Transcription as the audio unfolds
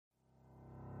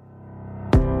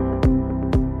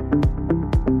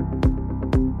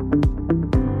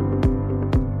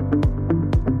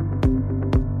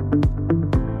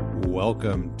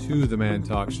welcome to the Man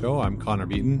Talk Show. I'm Connor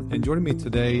Beaton, and joining me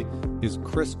today is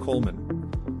Kris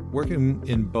Coleman. Working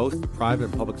in both private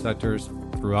and public sectors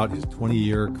throughout his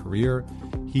 20-year career,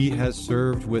 he has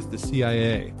served with the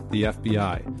CIA, the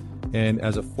FBI, and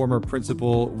as a former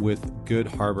principal with Good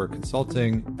Harbor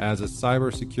Consulting as a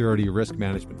cybersecurity risk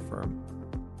management firm.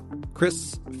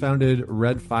 Kris founded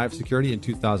Red 5 Security in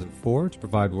 2004 to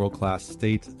provide world-class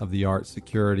state-of-the-art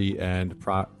security and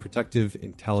protective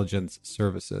intelligence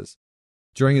services.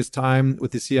 During his time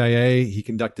with the CIA, he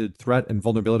conducted threat and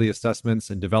vulnerability assessments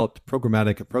and developed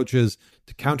programmatic approaches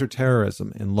to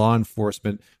counterterrorism and law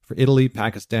enforcement for Italy,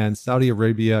 Pakistan, Saudi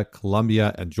Arabia,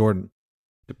 Colombia, and Jordan.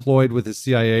 Deployed with the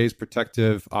CIA's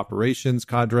protective operations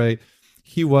cadre,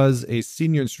 he was a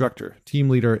senior instructor, team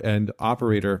leader, and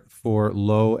operator for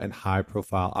low and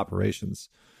high-profile operations.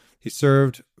 He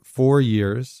served 4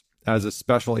 years as a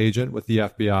special agent with the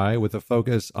FBI with a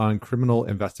focus on criminal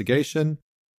investigation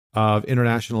of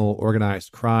international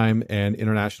organized crime and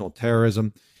international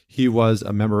terrorism. He was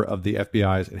a member of the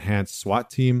FBI's enhanced SWAT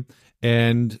team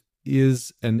and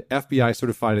is an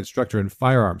FBI-certified instructor in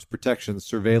firearms, protection,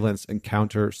 surveillance, and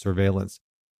counter-surveillance.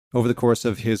 Over the course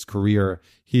of his career,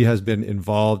 he has been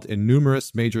involved in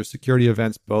numerous major security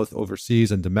events, both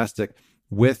overseas and domestic,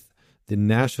 with the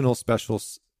National Special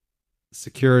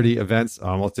Security Events,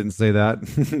 I almost didn't say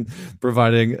that,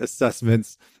 providing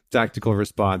assessments, tactical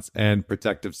response, and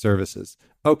protective services.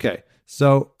 Okay,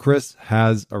 so Kris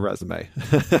has a resume.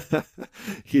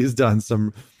 He's done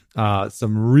some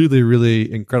really,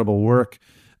 really incredible work.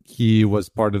 He was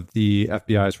part of the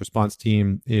FBI's response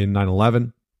team in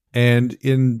 9/11. And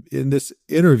in this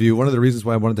interview, one of the reasons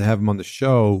why I wanted to have him on the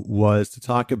show was to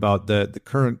talk about the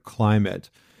current climate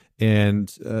and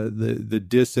the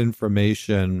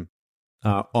disinformation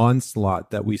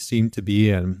onslaught that we seem to be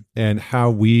in, and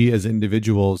how we as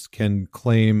individuals can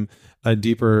claim a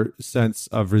deeper sense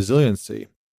of resiliency,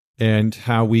 and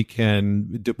how we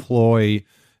can deploy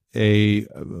a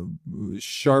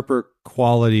sharper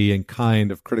quality and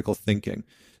kind of critical thinking.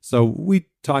 So we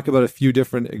talk about a few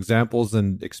different examples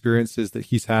and experiences that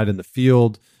he's had in the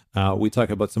field. We talk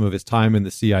about some of his time in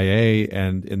the CIA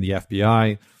and in the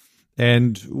FBI.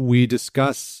 And we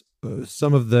discuss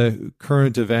some of the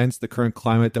current events, the current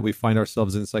climate that we find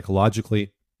ourselves in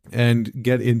psychologically, and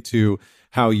get into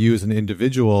how you as an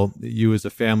individual, you as a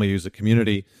family, you as a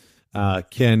community,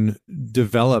 can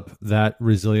develop that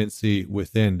resiliency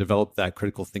within, develop that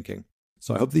critical thinking.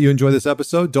 So I hope that you enjoy this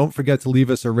episode. Don't forget to leave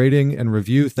us a rating and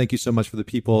review. Thank you so much for the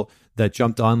people that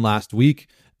jumped on last week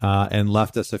and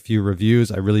left us a few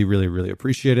reviews. I really, really, really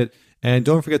appreciate it. And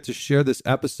don't forget to share this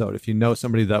episode. If you know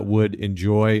somebody that would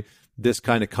enjoy this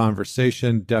kind of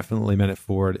conversation, definitely men it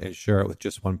forward and share it with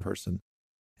just one person.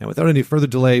 And without any further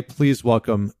delay, please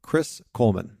welcome Kris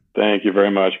Coleman. Thank you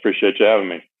very much. Appreciate you having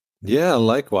me. Yeah,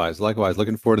 likewise.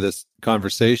 Looking forward to this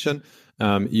conversation.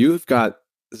 You've got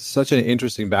such an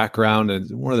interesting background, and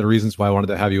one of the reasons why I wanted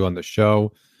to have you on the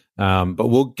show. But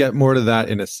we'll get more to that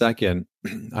in a second.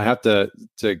 I have to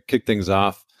kick things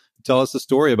off. Tell us a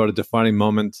story about a defining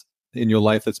moment in your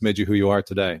life that's made you who you are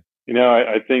today. You know,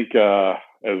 I think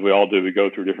as we all do, we go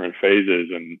through different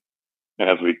phases, and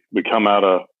as we come out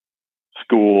of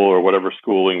school or whatever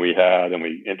schooling we had, and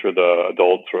we enter the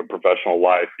adult sort of professional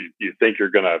life, you think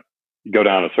you're going to go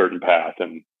down a certain path,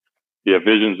 and you have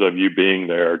visions of you being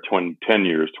there 10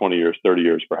 years, 20 years, 30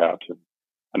 years, perhaps. And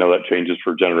I know that changes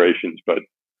for generations, but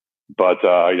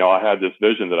you know, I had this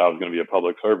vision that I was going to be a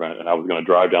public servant, and I was going to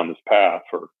drive down this path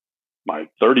for my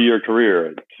 30-year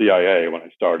career at CIA when I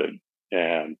started.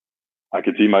 And I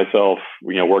could see myself,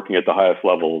 you know, working at the highest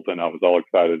levels, and I was all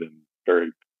excited and very,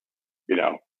 you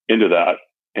know, into that.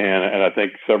 And I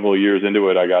think several years into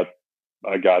it, I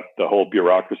got the whole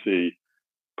bureaucracy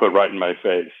put right in my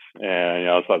face. And, you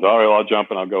know, so I thought, all right, well, I'll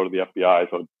jump and I'll go to the FBI.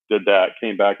 So I did that,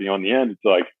 came back, you know, in the end, it's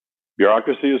like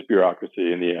bureaucracy is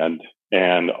bureaucracy in the end.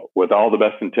 And with all the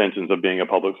best intentions of being a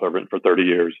public servant for 30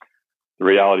 years, the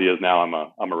reality is now I'm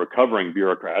a recovering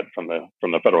bureaucrat from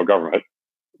the federal government,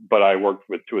 but I worked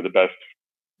with two of the best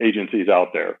agencies out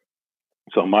there.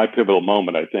 So my pivotal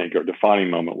moment, I think, or defining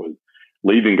moment, was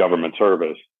leaving government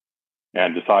service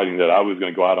and deciding that I was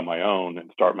going to go out on my own and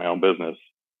start my own business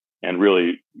and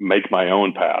really make my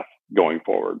own path going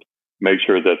forward. Make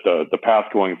sure that the path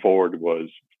going forward was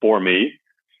for me,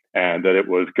 and that it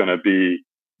was going to be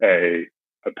a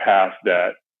path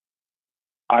that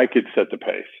I could set the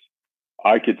pace.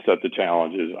 I could set the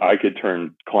challenges. I could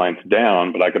turn clients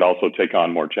down, but I could also take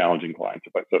on more challenging clients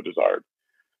if I so desired.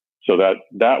 So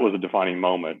that was a defining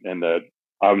moment, and that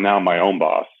I'm now my own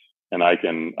boss, and I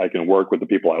can work with the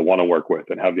people I want to work with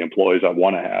and have the employees I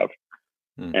want to have,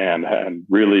 and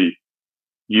really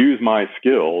use my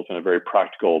skills in a very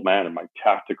practical manner, my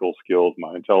tactical skills,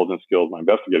 my intelligence skills, my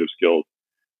investigative skills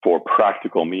for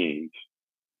practical means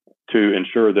to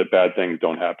ensure that bad things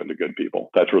don't happen to good people.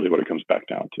 That's really what it comes back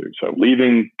down to. So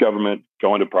leaving government,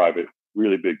 going to private,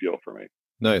 really big deal for me.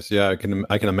 Nice. Yeah,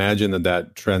 I can imagine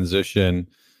that transition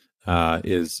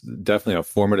is definitely a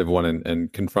formative one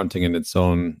and confronting in its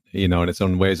own, in its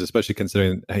own ways, especially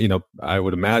considering, I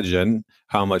would imagine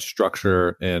how much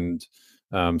structure and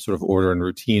sort of order and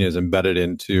routine is embedded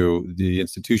into the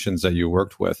institutions that you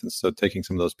worked with. And so taking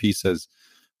some of those pieces,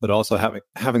 but also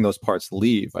having those parts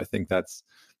leave, I think that's,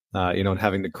 and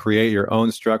having to create your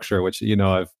own structure, which,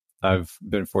 I've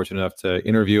been fortunate enough to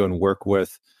interview and work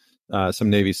with some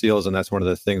Navy SEALs. And that's one of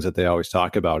the things that they always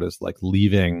talk about is like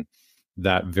leaving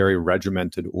that very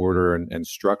regimented order and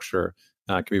structure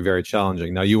can be very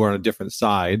challenging. Now, you are on a different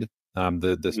side,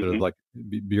 the sort of like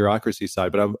bureaucracy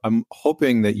side, but I'm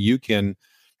hoping that you can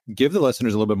give the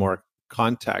listeners a little bit more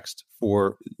context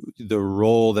for the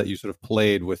role that you sort of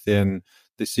played within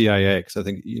the CIA. Because I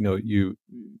think, you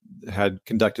had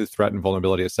conducted threat and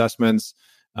vulnerability assessments.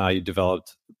 You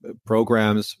developed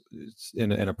programs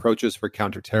and approaches for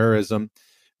counterterrorism.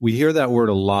 We hear that word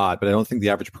a lot, but I don't think the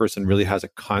average person really has a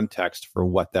context for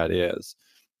what that is.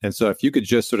 And so if you could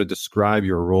just sort of describe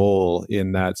your role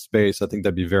in that space, I think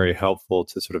that'd be very helpful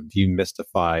to sort of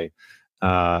demystify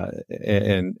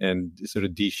and sort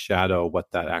of de-shadow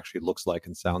what that actually looks like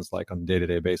and sounds like on a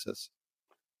day-to-day basis.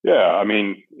 Yeah, I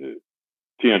mean,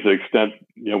 to the extent,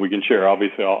 we can share,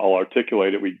 obviously I'll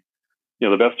articulate it.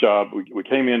 The best job, we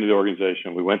came into the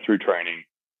organization, we went through training.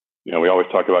 We always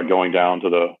talk about going down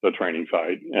to the training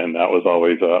site, and that was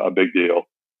always a big deal.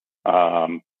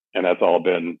 And that's all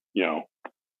been,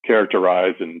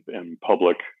 characterized in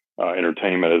public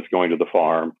entertainment as going to the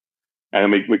farm.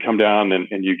 And we come down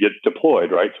and you get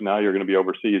deployed, right? So now you're going to be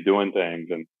overseas doing things.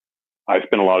 And I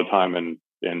spent a lot of time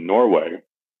in Norway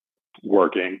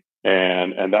working,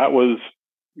 and that was,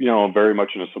 very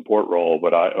much in a support role,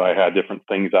 but I had different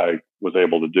things I was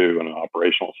able to do on an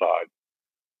operational side.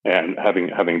 And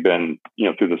having been,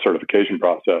 through the certification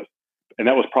process, and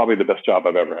that was probably the best job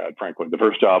I've ever had, frankly. The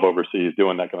first job overseas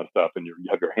doing that kind of stuff, and you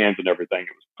have your hands in everything.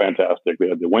 It was fantastic. We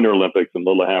had the Winter Olympics in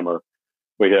Lillehammer.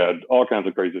 We had all kinds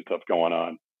of crazy stuff going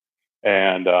on.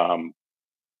 And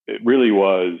it really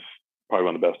was probably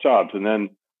one of the best jobs. And then,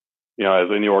 as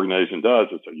any organization does,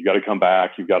 it's you got to come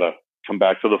back. You've got to come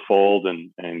back to the fold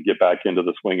and get back into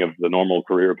the swing of the normal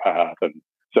career path. And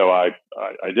so I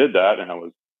did that, and I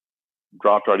was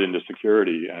dropped right into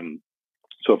security. And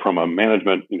so from a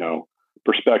management,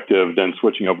 perspective, then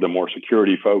switching over to more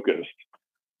security focused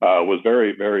was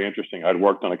very, very interesting. I'd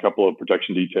worked on a couple of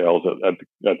protection details at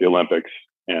the Olympics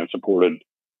and supported,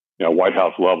 White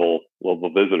House level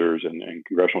visitors and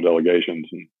congressional delegations.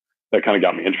 And that kind of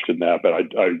got me interested in that. But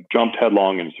I jumped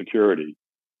headlong into security,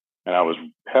 and I was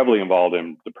heavily involved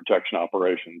in the protection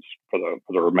operations for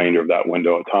the remainder of that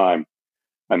window of time.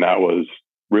 And that was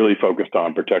really focused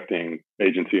on protecting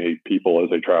agency people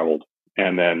as they traveled,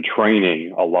 and then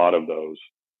training a lot of those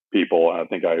people. I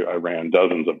think I ran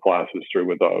dozens of classes through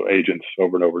with agents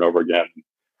over and over and over again.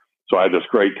 So I had this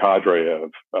great cadre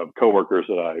of coworkers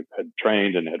that I had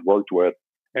trained and had worked with.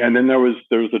 And then there was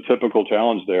a typical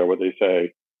challenge there where they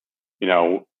say,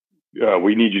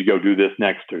 we need you to go do this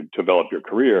next to develop your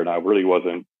career. And I really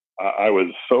wasn't. I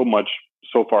was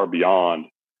so far beyond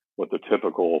what the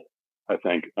typical, I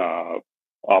think,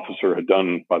 officer had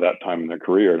done by that time in their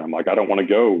career. And I'm like, I don't want to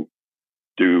go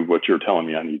do what you're telling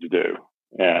me I need to do.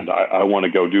 And I want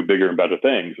to go do bigger and better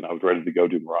things. And I was ready to go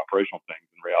do more operational things.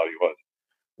 And reality was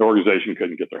the organization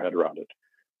couldn't get their head around it.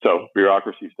 So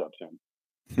bureaucracy steps in.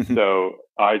 So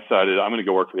I decided I'm going to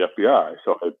go work for the FBI.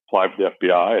 So I applied for the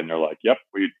FBI, and they're like, yep,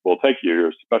 we'll take you. You're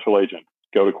a special agent.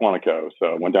 Go to Quantico. So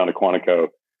I went down to Quantico,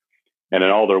 and in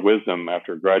all their wisdom,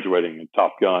 after graduating in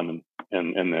Top Gun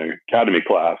and in the academy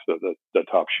class, the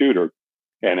top shooter,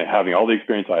 and having all the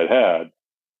experience I had,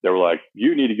 they were like,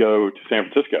 you need to go to San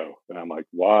Francisco. And I'm like,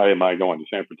 why am I going to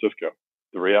San Francisco?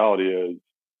 The reality is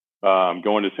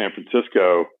going to San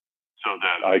Francisco so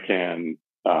that I can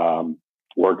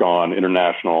work on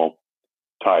international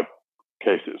type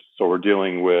cases. So we're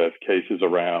dealing with cases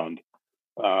around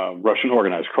Russian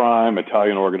organized crime,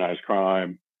 Italian organized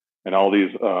crime, and all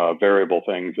these variable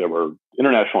things that were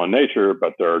international in nature,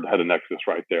 but they had a nexus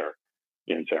right there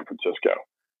in San Francisco.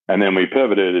 And then we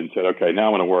pivoted and said, okay, now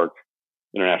I'm going to work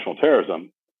international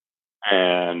terrorism.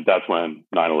 And that's when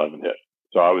 9/11 hit.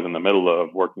 So I was in the middle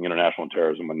of working international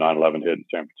terrorism when 9/11 hit in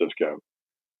San Francisco.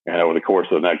 And over the course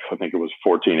of the next, I think it was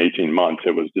 14, 18 months,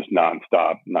 it was just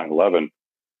nonstop 9/11.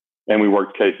 And we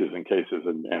worked cases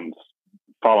and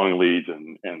following leads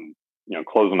and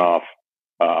closing off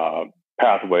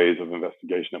pathways of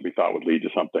investigation that we thought would lead to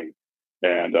something.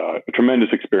 And a tremendous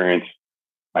experience.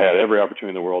 I had every opportunity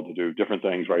in the world to do different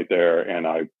things right there. And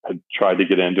I had tried to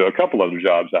get into a couple other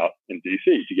jobs out in DC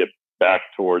to get back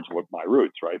towards what my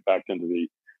roots, right? Back into the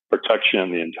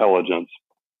protection, the intelligence.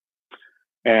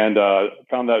 And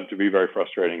found that to be very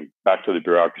frustrating. Back to the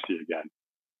bureaucracy again.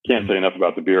 Can't say enough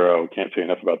about the Bureau, can't say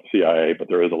enough about the CIA, but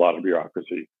there is a lot of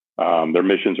bureaucracy. Their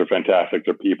missions are fantastic.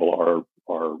 Their people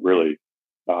are really,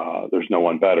 there's no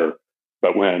one better.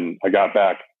 But when I got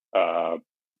back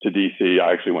to DC,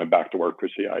 I actually went back to work for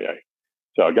CIA.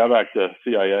 So I got back to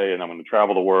CIA and I'm going to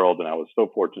travel the world. And I was so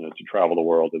fortunate to travel the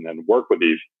world and then work with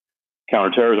these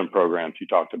counterterrorism programs you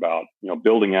talked about,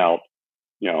 building out,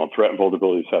 threat and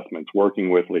vulnerability assessments, working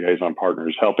with liaison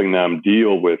partners, helping them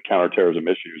deal with counterterrorism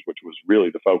issues, which was really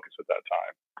the focus at that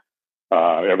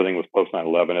time. Everything was post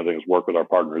 9/11. Everything was work with our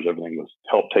partners. Everything was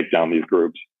help take down these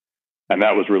groups. And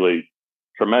that was really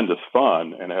tremendous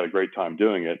fun. And I had a great time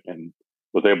doing it and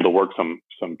was able to work some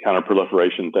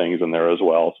counter-proliferation things in there as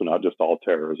well. So not just all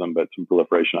terrorism, but some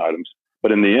proliferation items.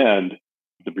 But in the end,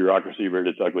 the bureaucracy reared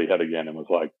its ugly head again and was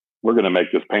like, we're going to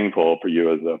make this painful for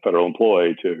you as a federal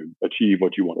employee to achieve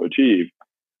what you want to achieve.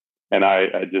 And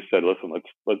I just said, listen,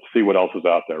 let's see what else is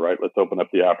out there, right? Let's open up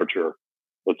the aperture.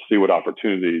 Let's see what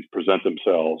opportunities present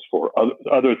themselves for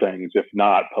other things, if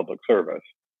not public service.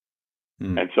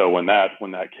 And so when that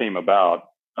came about,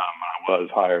 I was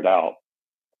hired out.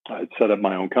 I'd set up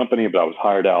my own company, but I was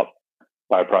hired out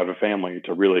by a private family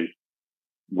to really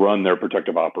run their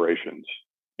protective operations.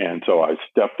 And so I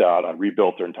stepped out, I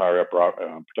rebuilt their entire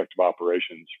protective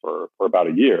operations for about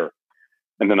a year.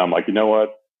 And then I'm like, you know what?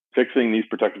 Fixing these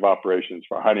protective operations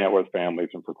for high net worth families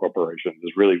and for corporations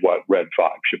is really what Red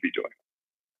 5 should be doing.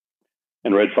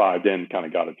 And Red 5 then kind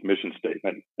of got its mission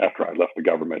statement after I left the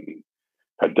government and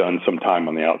had done some time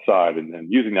on the outside. And then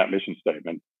using that mission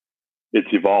statement, it's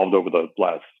evolved over the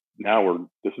last,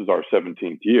 this is our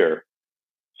 17th year.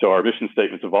 So our mission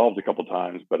statement's evolved a couple of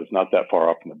times, but it's not that far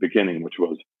off from the beginning, which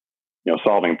was,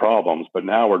 solving problems. But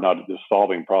now we're not just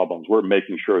solving problems. We're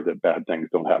making sure that bad things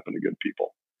don't happen to good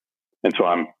people. And so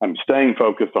I'm staying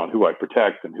focused on who I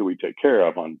protect and who we take care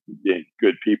of on being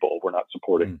good people. We're not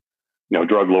supporting,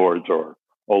 drug lords or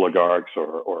oligarchs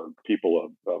or people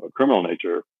of a criminal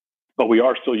nature, but we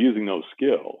are still using those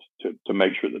skills to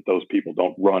make sure that those people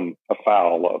don't run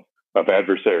afoul of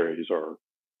adversaries or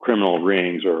criminal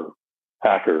rings or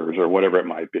hackers or whatever it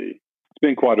might be. It's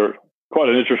been quite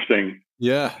an interesting,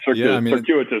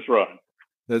 circuitous run.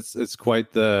 It's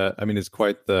quite the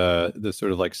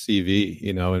sort of like CV,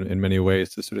 in many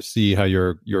ways, to sort of see how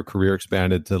your career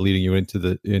expanded to leading you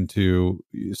into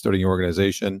starting your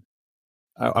organization.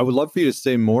 I would love for you to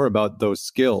say more about those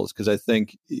skills, because I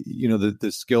think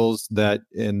the skills that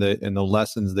and the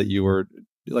lessons that you were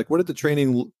like. What did the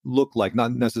training look like?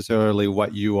 Not necessarily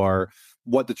what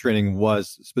the training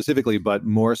was specifically, but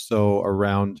more so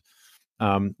around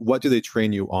what do they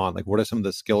train you on? Like, what are some of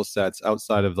the skill sets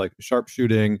outside of like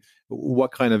sharpshooting?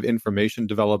 What kind of information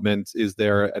development is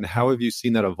there, and how have you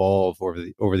seen that evolve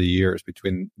over the years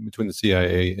between the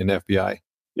CIA and FBI?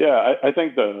 Yeah, I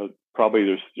think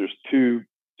probably there's two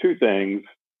things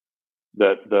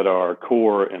that are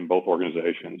core in both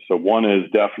organizations. So one is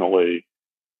definitely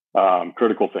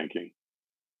critical thinking,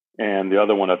 and the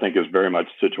other one I think is very much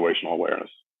situational awareness.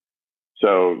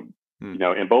 So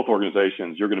in both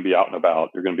organizations, you're going to be out and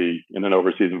about. You're going to be in an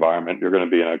overseas environment. You're going to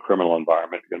be in a criminal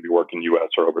environment. You're going to be working U.S.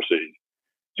 or overseas.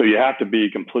 So you have to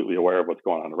be completely aware of what's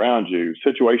going on around you,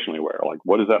 situationally aware. Like,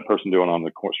 what is that person doing on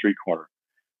the street corner?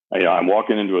 I'm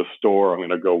walking into a store. I'm going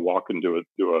to go walk into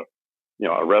a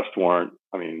arrest warrant.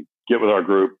 Get with our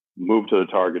group, move to the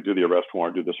target, do the arrest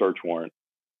warrant, do the search warrant.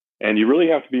 And you really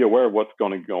have to be aware of what's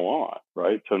going to go on,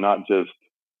 right? So not just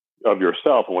of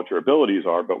yourself and what your abilities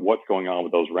are, but what's going on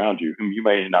with those around you, whom you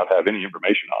may not have any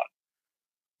information on.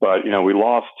 But, we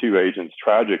lost 2 agents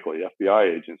tragically,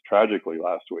 FBI agents tragically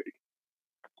last week.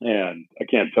 And I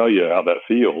can't tell you how that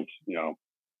feels.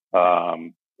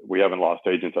 We haven't lost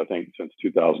agents, I think, since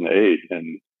 2008.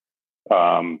 And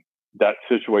that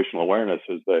situational awareness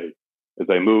as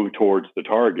they move towards the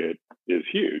target is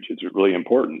huge. It's really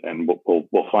important. And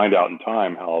we'll find out in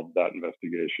time how that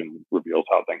investigation reveals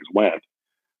how things went.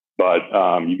 But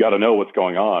you got to know what's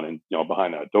going on and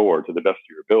behind that door to the best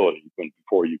of your ability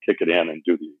before you kick it in and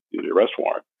do the arrest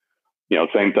warrant.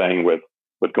 Same thing with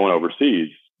going overseas.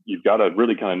 You've got to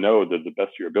really kind of know the best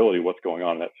of your ability what's going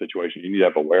on in that situation. You need to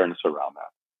have awareness around that.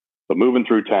 So moving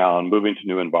through town, moving to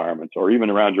new environments, or even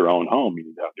around your own home, you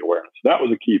need to have the awareness. So that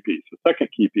was a key piece. The second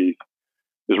key piece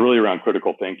is really around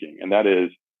critical thinking, and that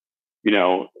is,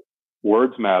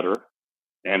 words matter,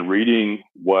 and reading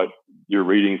what you're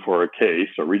reading for a case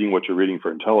or reading what you're reading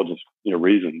for intelligence,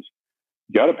 reasons.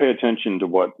 You got to pay attention to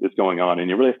what is going on, and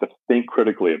you really have to think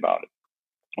critically about it.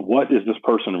 What is this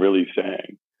person really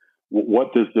saying?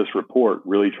 What does this report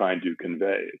really trying to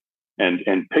convey?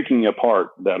 And picking apart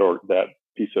that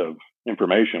piece of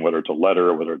information, whether it's a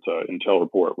letter, whether it's an intel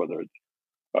report, whether it's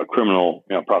a criminal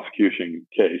prosecution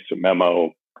case, a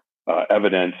memo,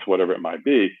 evidence, whatever it might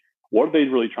be. What are they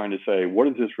really trying to say? What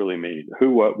does this really mean?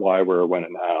 Who, what, why, where, when,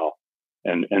 and how?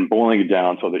 And boiling it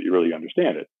down so that you really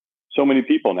understand it. So many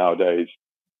people nowadays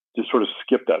just sort of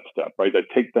skip that step, right? They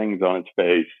take things on its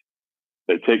face.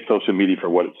 They take social media for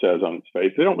what it says on its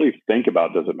face. They don't really think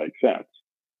about, does it make sense?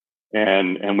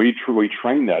 And we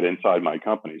train that inside my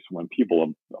company. So when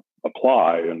people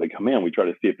apply and they come in, we try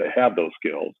to see if they have those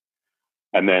skills.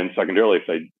 And then secondarily,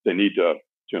 if they need to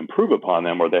improve upon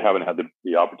them or they haven't had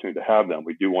the opportunity to have them,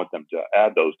 we do want them to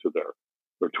add those to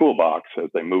their toolbox as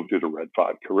they move through the Red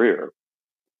 5 career.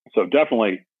 So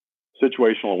definitely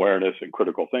situational awareness and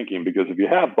critical thinking, because if you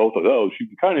have both of those, you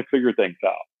can kind of figure things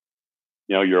out.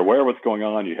 You're aware of what's going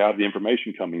on, you have the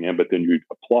information coming in, but then you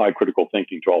apply critical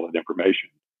thinking to all that information.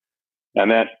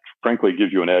 And that, frankly,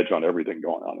 gives you an edge on everything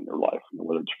going on in your life,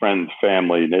 whether it's friends,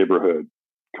 family, neighborhood,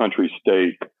 country,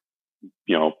 state,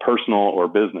 personal or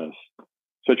business.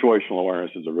 Situational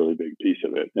awareness is a really big piece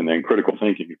of it. And then critical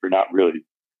thinking, if you're not really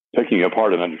picking it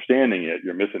apart and understanding it,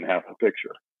 you're missing half the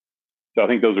picture. So I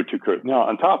think those are two critical. Now,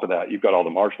 on top of that, you've got all the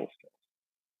martial skills,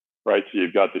 right? So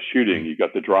you've got the shooting, you've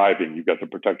got the driving, you've got the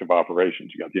protective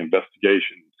operations, you've got the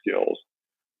investigation skills,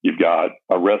 you've got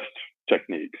arrest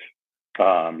techniques,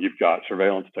 you've got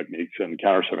surveillance techniques and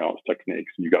counter surveillance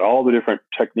techniques. You've got all the different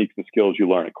techniques and skills you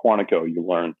learn at Quantico, you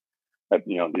learn at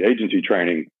the agency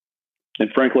training. And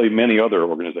frankly, many other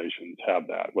organizations have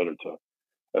that, whether it's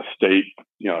a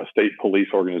state police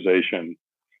organization,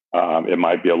 it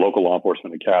might be a local law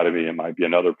enforcement academy, it might be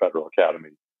another federal academy,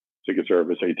 Secret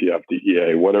Service, ATF,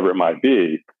 DEA, whatever it might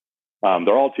be.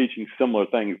 They're all teaching similar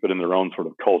things, but in their own sort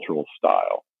of cultural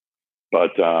style.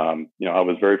 But I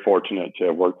was very fortunate to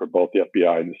have worked for both the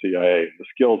FBI and the CIA. The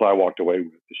skills I walked away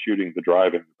with: the shooting, the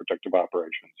driving, the protective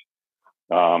operations,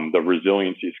 the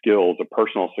resiliency skills, the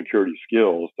personal security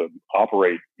skills to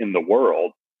operate in the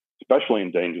world, especially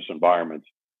in dangerous environments,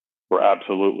 were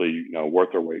absolutely worth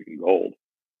their weight in gold.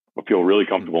 I feel really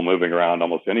comfortable moving around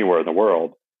almost anywhere in the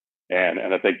world. And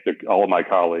I think that all of my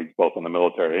colleagues, both on the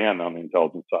military and on the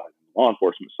intelligence side and law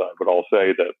enforcement side, would all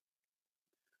say that,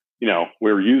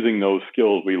 we're using those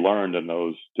skills we learned in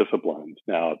those disciplines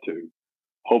now to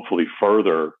hopefully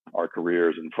further our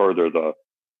careers and further the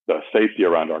safety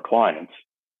around our clients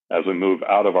as we move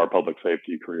out of our public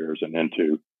safety careers and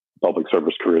into public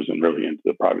service careers and really into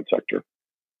the private sector.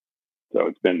 So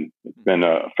it's been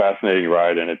a fascinating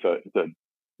ride, and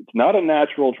it's not a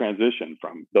natural transition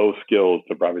from those skills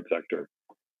to private sector.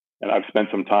 And I've spent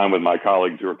some time with my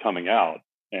colleagues who are coming out,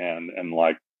 and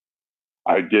like,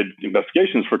 I did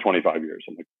investigations for 25 years.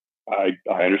 I'm like,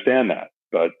 I understand that,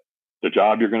 but the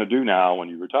job you're going to do now when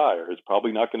you retire is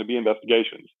probably not going to be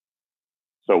investigations.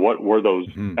 So what were those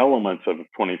elements of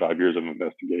 25 years of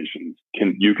investigations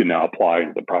you can now apply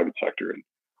into the private sector? And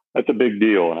that's a big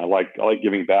deal. And I like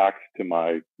giving back to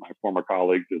my former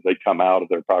colleagues as they come out of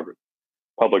their private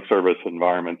public service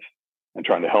environments and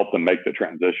trying to help them make the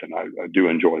transition. I do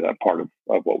enjoy that part of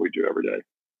what we do every day.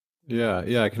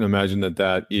 Yeah, I can imagine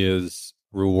that is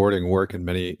rewarding work in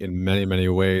many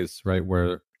ways, right?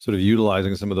 Where sort of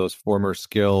utilizing some of those former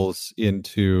skills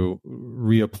into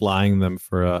reapplying them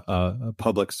for a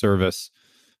public service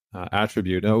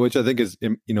attribute, which I think is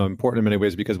important in many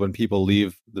ways, because when people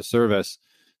leave the service,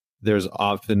 there's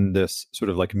often this sort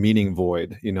of like meaning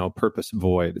void, purpose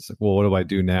void. It's like, well, what do I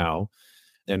do now?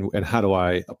 And how do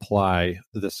I apply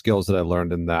the skills that I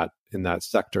learned in that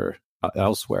sector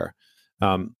elsewhere?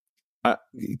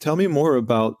 Tell me more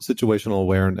about situational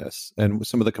awareness and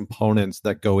some of the components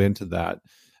that go into that,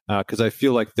 because I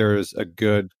feel like there's a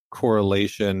good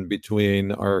correlation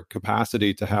between our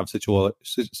capacity to have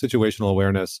situational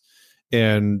awareness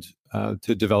and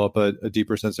to develop a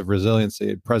deeper sense of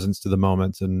resiliency, presence to the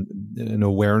moment, and an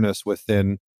awareness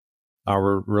within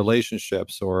our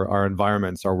relationships or our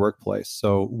environments, our workplace.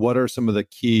 So what are some of the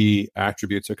key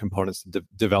attributes or components to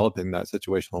developing that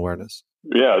situational awareness?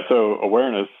 Yeah, so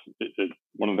awareness is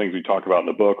one of the things we talk about in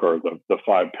the book, are the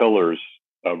 5 pillars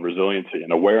of resiliency,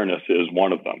 and awareness is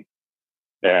one of them.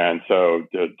 And so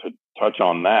to touch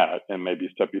on that and maybe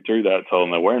step you through that, so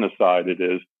on the awareness side,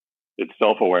 it's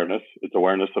self-awareness, it's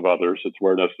awareness of others, it's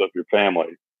awareness of your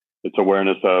family, it's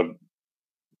awareness of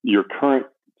your current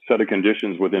set of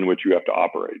conditions within which you have to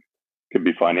operate. It could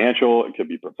be financial, it could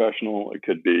be professional, it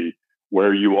could be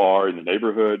where you are in the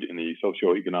neighborhood, in the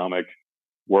socioeconomic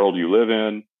world you live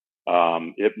in.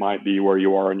 It might be where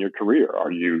you are in your career.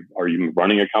 Are you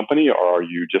running a company, or are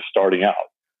you just starting out?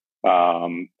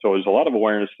 So there's a lot of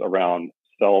awareness around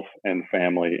self and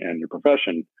family and your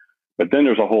profession, but then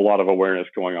there's a whole lot of awareness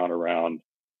going on around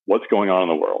what's going on in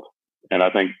the world. And I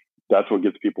think that's what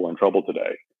gets people in trouble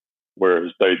today,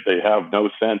 whereas they have no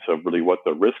sense of really what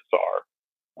the risks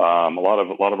are. A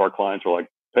lot of our clients are like,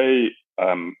 hey,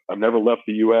 I've never left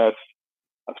the U.S.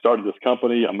 I've started this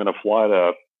company. I'm going to fly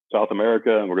to South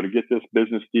America and we're going to get this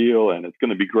business deal and it's going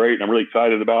to be great. And I'm really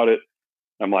excited about it.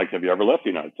 I'm like, have you ever left the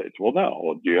United States? Well, no.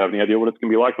 Well, do you have any idea what it's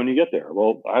going to be like when you get there?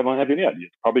 Well, I don't have any idea.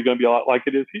 It's probably going to be a lot like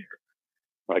it is here.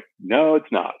 Like, no,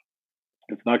 it's not.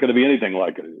 It's not going to be anything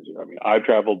like it is here. I mean, I've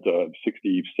traveled to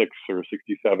 66 or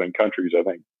 67 countries, I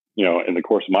think, in the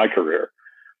course of my career.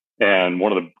 And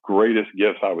one of the greatest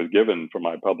gifts I was given from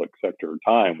my public sector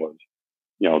time was,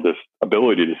 this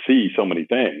ability to see so many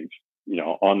things,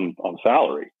 on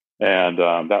salary. And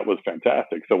that was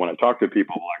fantastic. So when I talk to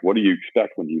people, like, what do you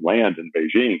expect when you land in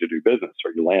Beijing to do business,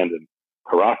 or you land in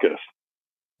Caracas?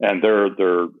 And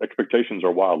their expectations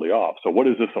are wildly off. So what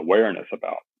is this awareness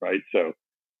about, right? So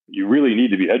you really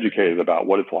need to be educated about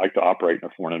what it's like to operate in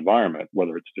a foreign environment,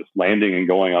 whether it's just landing and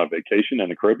going on a vacation in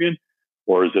the Caribbean,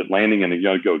 or is it landing and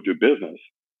go do business?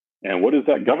 And what does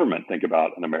that government think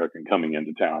about an American coming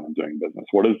into town and doing business?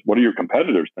 What do your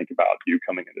competitors think about you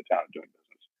coming into town and doing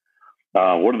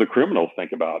business? What do the criminals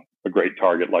think about a great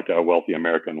target like a wealthy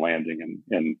American landing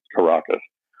in Caracas?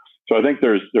 So I think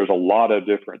there's a lot of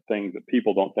different things that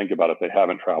people don't think about if they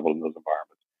haven't traveled in those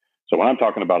environments. So when I'm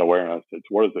talking about awareness, it's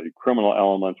what are the criminal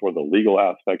elements, what are the legal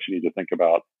aspects you need to think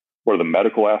about, what are the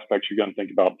medical aspects you're going to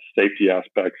think about, safety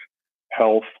aspects,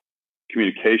 health,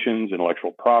 communications,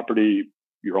 intellectual property,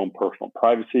 your own personal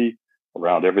privacy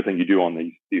around everything you do on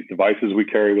these devices we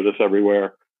carry with us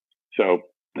everywhere. So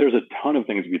there's a ton of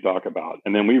things we talk about.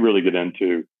 And then we really get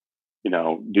into,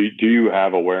 do you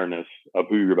have awareness of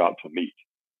who you're about to meet?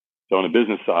 So on the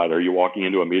business side, are you walking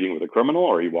into a meeting with a criminal,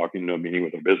 or are you walking into a meeting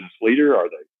with a business leader? Are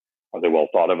they well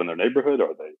thought of in their neighborhood?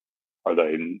 Are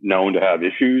they known to have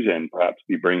issues and perhaps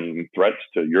be bringing threats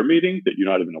to your meeting that you're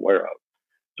not even aware of?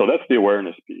 So that's the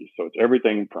awareness piece. So it's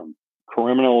everything from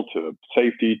criminal to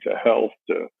safety to health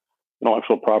to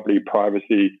intellectual property,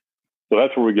 privacy. So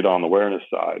that's where we get on the awareness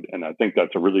side. And I think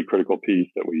that's a really critical piece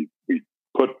that we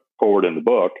put forward in the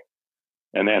book.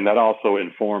 And then that also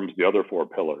informs the other four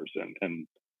pillars. And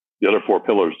the other four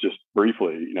pillars, just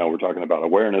briefly, we're talking about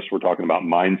awareness. We're talking about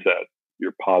mindset,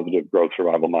 your positive growth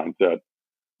survival mindset.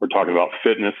 We're talking about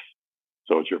fitness.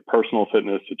 So it's your personal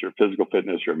fitness, it's your physical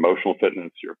fitness, your emotional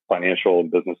fitness, your financial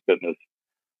and business fitness.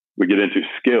 We get into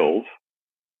skills.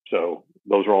 So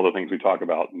those are all the things we talk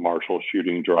about: martial,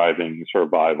 shooting, driving,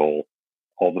 survival,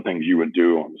 all the things you would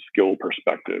do on the skill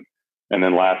perspective. And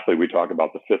then lastly, we talk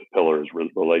about the fifth pillar is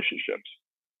relationships,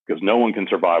 because no one can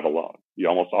survive alone. You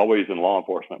almost always in law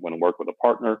enforcement want to work with a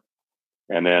partner.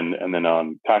 And then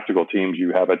on tactical teams,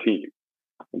 you have a team.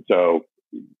 And so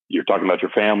you're talking about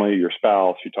your family, your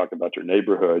spouse, you talk about your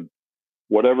neighborhood,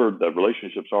 whatever the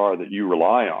relationships are that you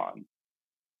rely on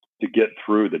to get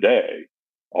through the day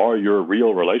are your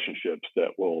real relationships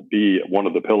that will be one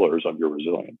of the pillars of your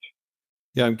resilience.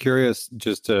 Yeah, I'm curious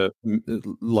just to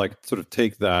sort of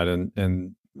take that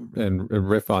and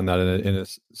riff on that in a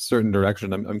certain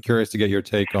direction. I'm curious to get your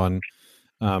take on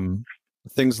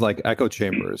things like echo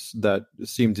chambers that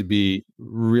seem to be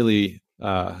really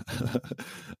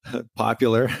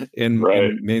popular in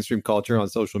mainstream culture on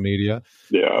social media.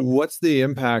 Yeah. What's the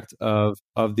impact of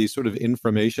these sort of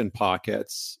information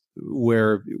pockets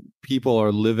where people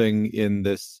are living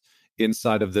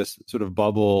inside of this sort of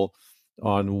bubble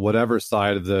on whatever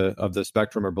side of the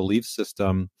spectrum or belief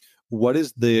system? What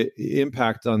is the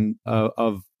impact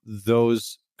of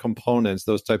those components,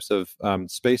 those types of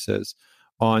spaces,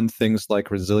 on things like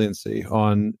resiliency,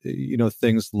 on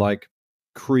things like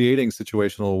creating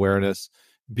situational awareness,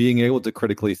 being able to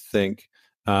critically think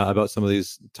about some of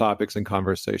these topics and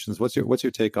conversations? What's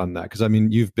your take on that? Because I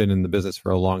mean, you've been in the business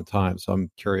for a long time, so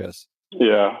I'm curious.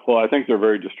 Yeah, well, I think they're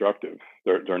very destructive.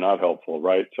 They're not helpful,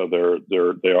 right? So they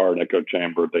are an echo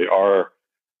chamber. They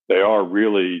are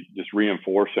really just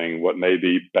reinforcing what may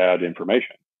be bad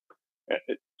information.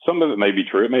 Some of it may be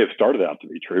true. It may have started out to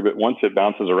be true, but once it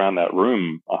bounces around that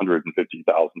room 150,000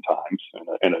 times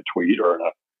in a tweet or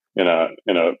in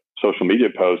a social media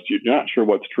post, you're not sure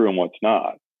what's true and what's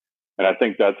not. And I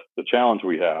think that's the challenge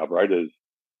we have, right? Is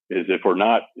if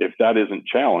that isn't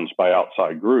challenged by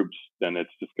outside groups, then it's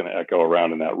just going to echo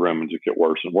around in that room and just get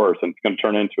worse and worse. And it's going to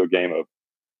turn into a game of,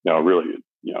 really,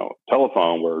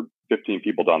 telephone where 15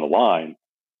 people down the line,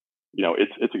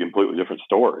 it's a completely different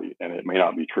story, and it may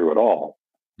not be true at all.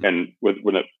 And with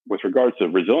regards to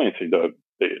resiliency, the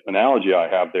analogy I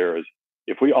have there is,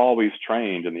 if we always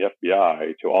trained in the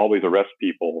FBI to always arrest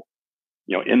people,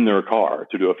 in their car,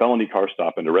 to do a felony car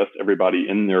stop and arrest everybody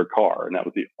in their car, and that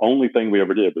was the only thing we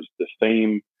ever did, was the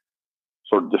same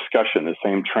sort of discussion, the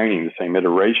same training, the same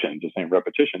iterations, the same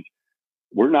repetitions,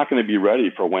 we're not going to be ready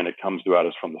for when it comes to at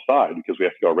us from the side, because we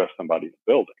have to go arrest somebody in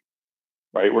the building,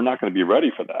 right? We're not going to be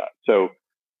ready for that. So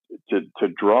to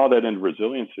draw that into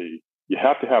resiliency, you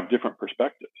have to have different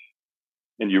perspectives.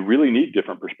 And you really need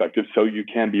different perspectives so you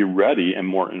can be ready and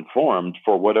more informed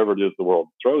for whatever it is the world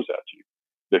throws at you.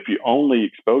 If you only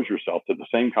expose yourself to the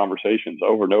same conversations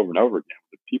over and over and over again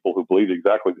with people who believe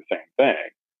exactly the same thing,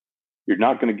 you're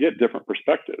not going to get different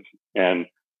perspectives. And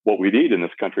what we need in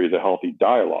this country is a healthy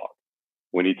dialogue.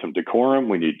 We need some decorum.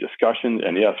 We need discussion.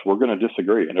 And yes, we're going to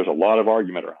disagree. And there's a lot of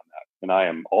argument around that. And I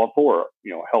am all for,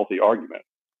 a healthy argument.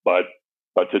 But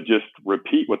to just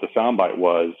repeat what the soundbite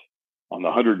was on the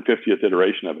 150th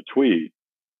iteration of a tweet,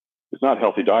 it's not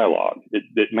healthy dialogue.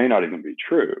 It may not even be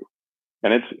true.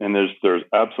 And there's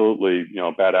absolutely,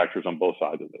 bad actors on both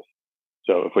sides of this.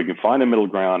 So if we can find a middle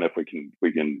ground, if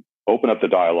we can open up the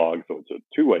dialogue so it's a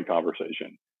two-way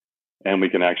conversation, and we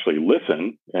can actually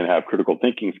listen and have critical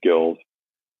thinking skills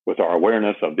with our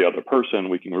awareness of the other person,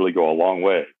 we can really go a long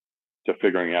way to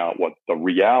figuring out what the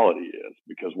reality is.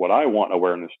 Because what I want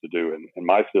awareness to do in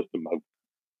my system of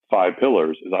 5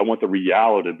 pillars is, I want the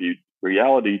reality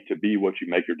to be what you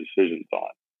make your decisions on,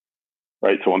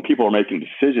 right? So when people are making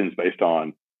decisions based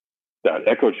on that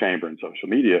echo chamber in social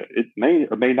media, it may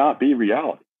or may not be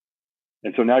reality.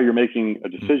 And so now you're making a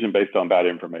decision based on bad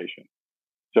information.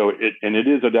 So it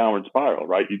is a downward spiral,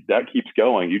 right? That keeps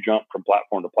going. You jump from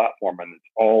platform to platform and it's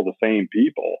all the same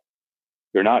people.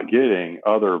 You're not getting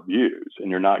other views,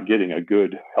 and you're not getting a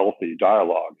good, healthy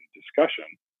dialogue and discussion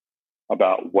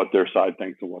about what their side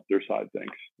thinks and what their side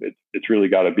thinks. It's really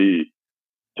got to be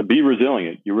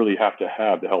resilient. You really have to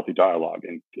have the healthy dialogue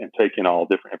and take in all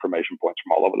different information points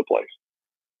from all over the place.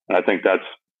 And I think that's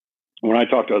when I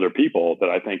talk to other people that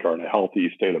I think are in a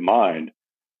healthy state of mind,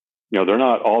 they're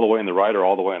not all the way in the right or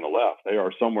all the way on the left. They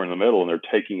are somewhere in the middle, and they're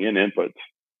taking in inputs,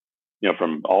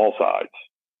 from all sides,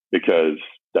 because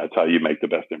that's how you make the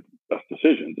best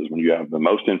decisions, is when you have the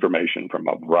most information from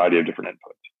a variety of different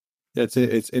inputs.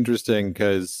 It's interesting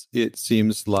because it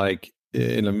seems like,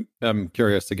 and I'm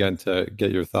curious again to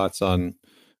get your thoughts on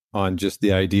just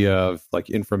the idea of like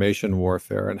information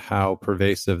warfare and how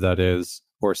pervasive that is,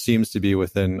 or seems to be,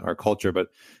 within our culture. But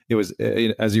it was,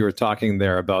 as you were talking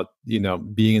there about,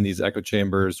 being in these echo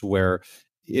chambers where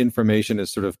information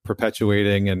is sort of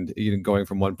perpetuating and going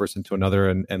from one person to another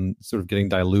and sort of getting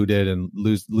diluted and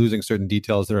losing certain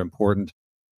details that are important.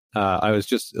 I was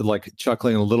just like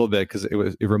chuckling a little bit because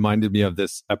it reminded me of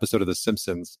this episode of The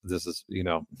Simpsons. This is,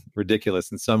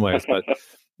 ridiculous in some ways,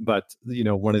 but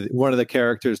one of the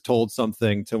characters told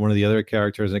something to one of the other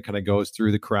characters, and it kind of goes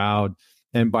through the crowd.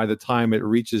 And by the time it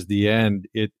reaches the end,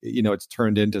 it's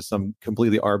turned into some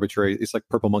completely arbitrary. It's like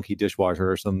Purple Monkey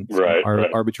Dishwasher or some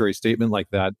arbitrary statement like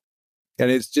that. And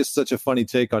it's just such a funny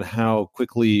take on how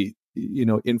quickly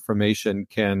information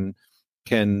can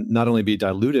not only be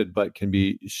diluted, but can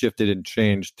be shifted and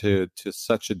changed to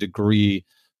such a degree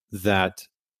that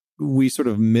we sort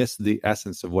of miss the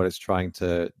essence of what it's trying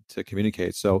to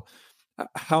communicate. So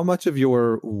how much of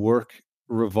your work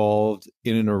revolved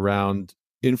in and around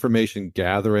information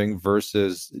gathering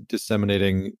versus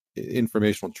disseminating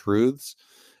informational truths?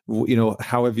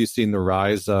 How have you seen the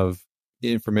rise of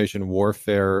information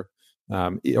warfare?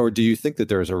 Or do you think that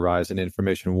there's a rise in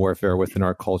information warfare within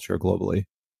our culture globally?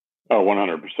 Oh,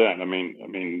 100%. I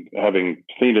mean, having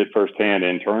seen it firsthand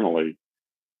internally,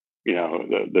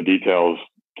 the details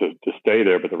to stay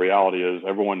there, but the reality is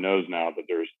everyone knows now that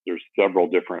there's several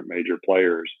different major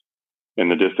players in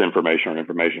the disinformation or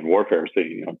information warfare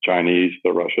scene. Chinese,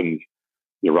 the Russians,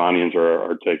 the Iranians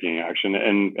are taking action,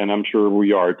 and I'm sure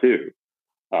we are too.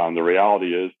 The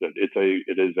reality is that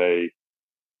it is a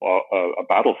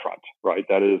battlefront, right?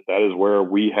 That is where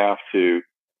we have to,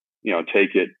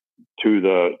 take it to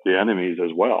the enemies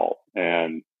as well.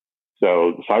 And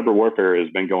so the cyber warfare has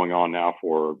been going on now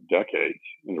for decades.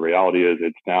 And the reality is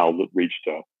it's now reached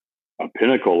a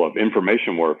pinnacle of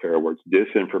information warfare where it's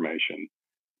disinformation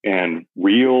and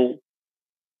real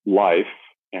life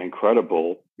and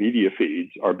credible media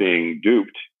feeds are being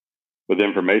duped with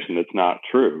information that's not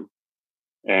true.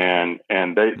 And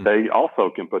they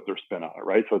also can put their spin on it,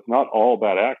 right? So it's not all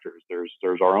bad actors.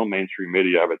 There's our own mainstream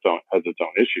media has its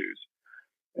own issues,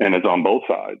 and it's on both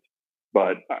sides.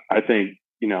 But I think,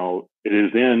 it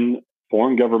is in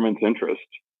foreign government's interest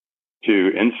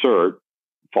to insert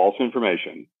false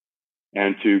information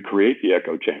and to create the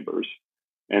echo chambers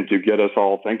and to get us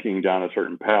all thinking down a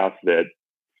certain path that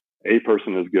a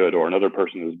person is good or another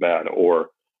person is bad, or,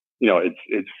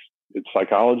 it's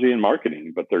psychology and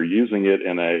marketing, but they're using it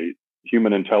in a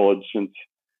human intelligence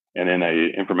and in a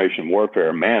information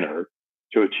warfare manner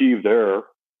to achieve their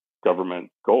government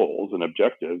goals and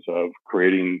objectives of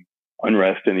creating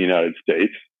unrest in the United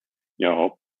States,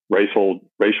 racial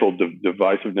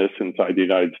divisiveness inside the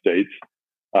United States.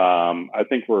 I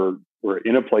think we're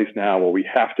in a place now where we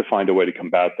have to find a way to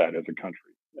combat that as a country.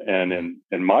 And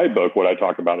in my book, what I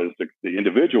talk about is the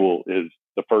individual is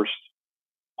the first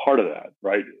part of that,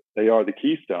 right? They are the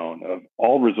keystone of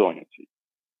all resiliency.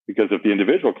 Because if the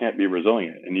individual can't be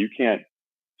resilient and you can't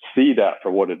see that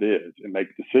for what it is and make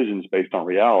decisions based on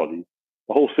reality,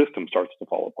 the whole system starts to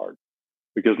fall apart.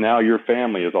 Because now your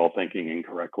family is all thinking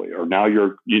incorrectly, or now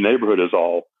your neighborhood have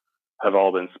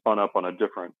all been spun up on a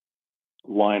different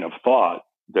line of thought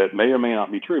that may or may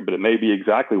not be true, but it may be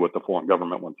exactly what the foreign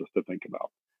government wants us to think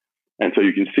about. And so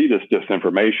you can see this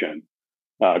disinformation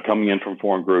coming in from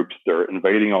foreign groups. They're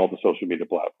invading all the social media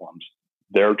platforms.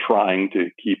 They're trying to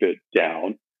keep it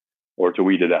down or to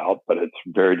weed it out, but it's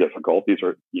very difficult. These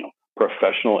are,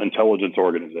 professional intelligence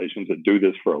organizations that do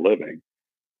this for a living.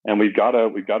 And we've got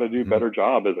to do a better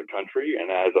job as a country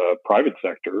and as a private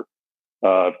sector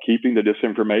of keeping the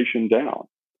disinformation down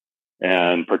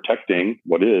and protecting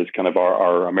what is kind of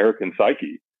our American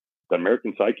psyche. The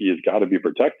American psyche has got to be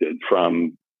protected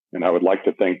from, and I would like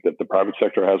to think that the private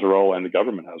sector has a role and the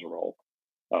government has a role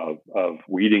of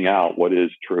weeding out what is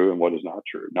true and what is not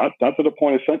true. Not to the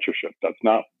point of censorship. That's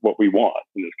not what we want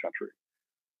in this country.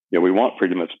 We want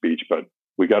freedom of speech, but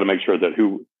we got to make sure that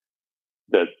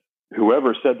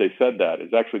whoever said they said that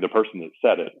is actually the person that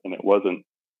said it, and it wasn't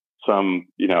some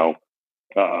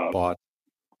bot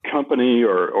company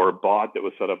or bot that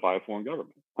was set up by a foreign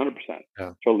government. 100%.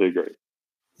 Yeah. Totally agree.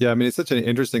 Yeah, I mean, it's such an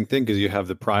interesting thing because you have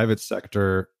the private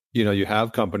sector. You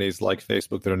have companies like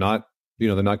Facebook that are not,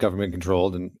 they're not government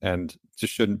controlled and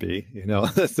just shouldn't be.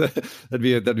 That'd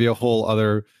be a whole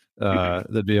other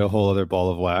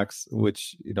ball of wax,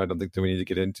 which I don't think that we need to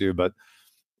get into. But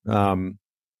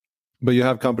you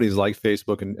have companies like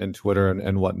Facebook and Twitter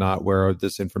and whatnot where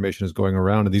this information is going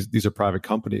around, and these are private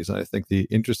companies. And I think the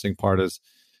interesting part is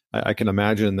I can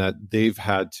imagine that they've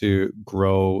had to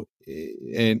grow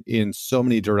in so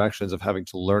many directions of having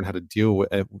to learn how to deal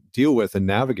with and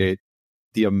navigate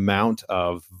the amount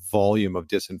of volume of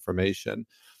disinformation.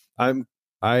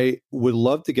 I would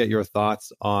love to get your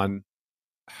thoughts on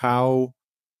how.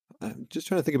 I'm just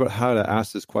trying to think about how to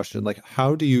ask this question. Like,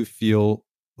 how do you feel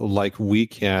like we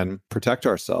can protect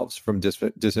ourselves from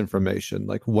disinformation?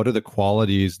 Like, what are the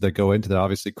qualities that go into that?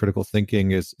 Obviously, critical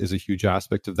thinking is a huge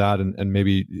aspect of that, and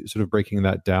maybe sort of breaking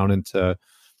that down into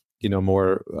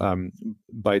more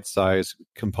bite-sized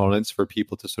components for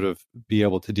people to sort of be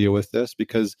able to deal with this.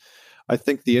 Because I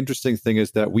think the interesting thing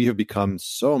is that we have become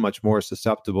so much more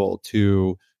susceptible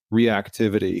to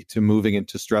reactivity, to moving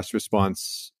into stress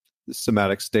response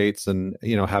somatic states, and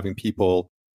having people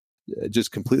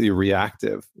just completely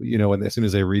reactive, when as soon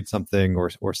as they read something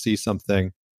or see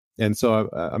something. And so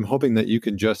I'm hoping that you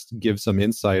can just give some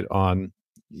insight on,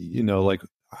 like,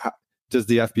 does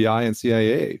the FBI and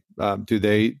CIA, do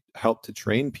they help to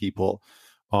train people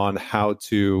on how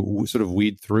to sort of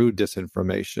weed through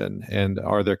disinformation? And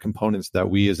are there components that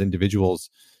we as individuals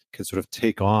can sort of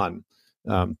take on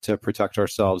to protect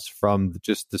ourselves from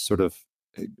just this sort of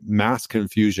mass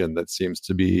confusion that seems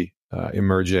to be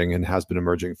emerging and has been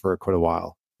emerging for quite a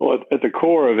while? Well, at the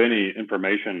core of any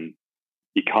information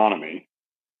economy,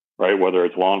 right, whether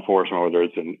it's law enforcement, whether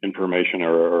it's in information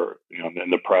or in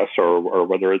the press, or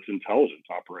whether it's intelligence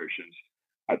operations,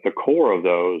 at the core of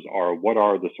those are what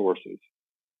are the sources,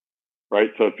 right?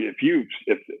 So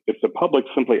if the public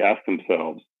simply ask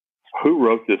themselves, who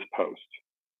wrote this post,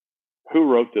 who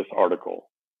wrote this article,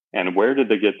 and where did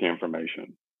they get the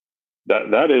information?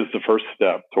 That is the first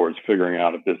step towards figuring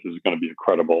out if this is going to be a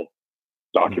credible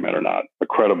document or not, a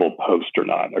credible post or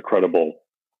not, a credible,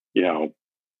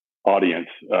 audience.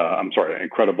 A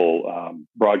credible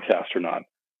broadcast or not.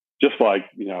 Just like,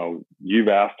 you've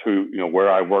asked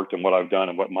where I worked and what I've done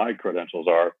and what my credentials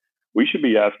are. We should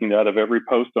be asking that of every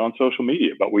post on social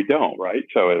media, but we don't, right?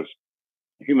 So as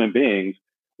human beings,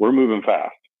 we're moving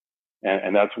fast.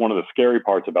 And that's one of the scary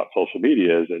parts about social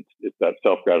media is it's that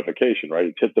self-gratification, right?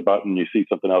 It's hit the button, you see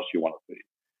something else you want to see.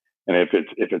 And if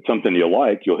it's something you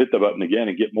like, you'll hit the button again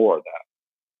and get more of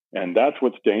that. And that's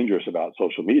what's dangerous about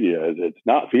social media is it's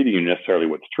not feeding you necessarily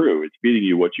what's true. It's feeding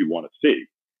you what you want to see.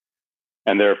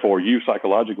 And therefore you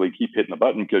psychologically keep hitting the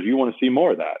button because you want to see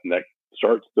more of that. And that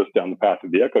starts just down the path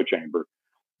of the echo chamber.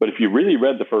 But if you really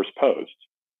read the first post,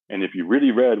 and if you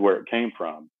really read where it came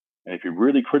from, and if you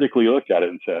really critically looked at it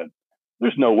and said,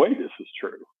 there's no way this is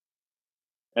true,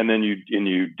 and then you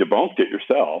debunked it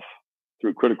yourself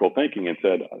through critical thinking and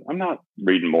said, I'm not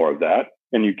reading more of that,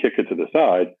 and you kick it to the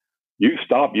side,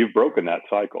 you've broken that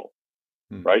cycle,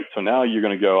 right? So now you're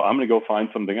going to go, I'm going to go find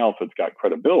something else that's got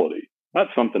credibility. Not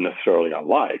something necessarily I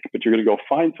like, but you're going to go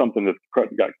find something that's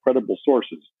got credible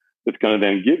sources that's going to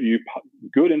then give you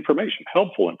good information,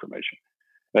 helpful information.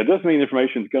 That doesn't mean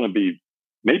information is going to be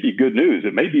maybe good news.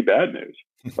 It may be bad news,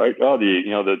 right? Oh,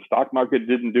 the stock market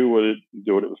didn't do what it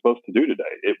was supposed to do today.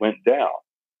 It went down.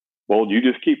 Well, you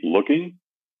just keep looking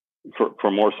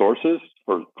for more sources,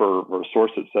 for a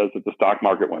source that says that the stock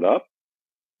market went up,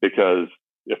 because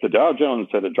if the Dow Jones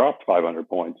said it dropped 500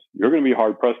 points, you're going to be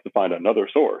hard pressed to find another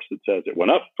source that says it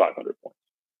went up 500 points.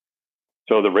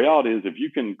 So the reality is, if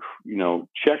you can,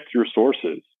 check your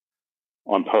sources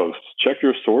on posts, check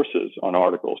your sources on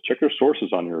articles, check your sources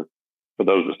for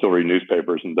those that still read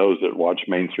newspapers and those that watch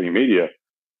mainstream media,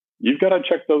 you've got to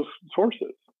check those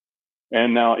sources.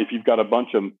 And now, if you've got a bunch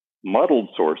of muddled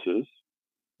sources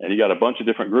and you got a bunch of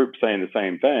different groups saying the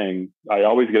same thing, I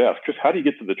always get asked, Kris, how do you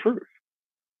get to the truth?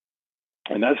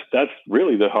 And that's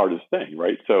really the hardest thing,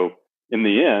 right? So in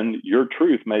the end, your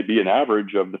truth may be an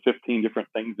average of the 15 different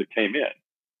things that came in,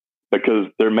 because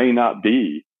there may not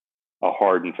be a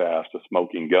hard and fast, a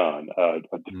smoking gun, a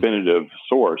definitive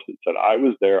source that said, I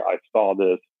was there, I saw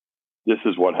this, this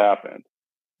is what happened.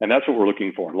 And that's what we're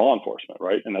looking for in law enforcement,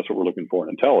 right? And that's what we're looking for in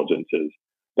intelligence, is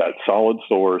that solid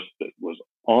source that was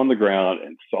on the ground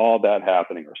and saw that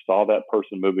happening, or saw that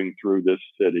person moving through this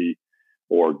city,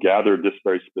 or gathered this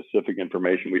very specific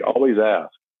information. We always ask,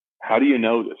 how do you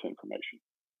know this information?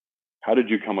 How did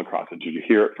you come across it? Did you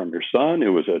hear it from your son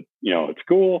who was at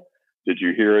school? Did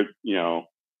you hear it,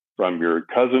 from your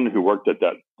cousin who worked at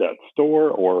that store,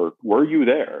 or were you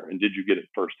there and did you get it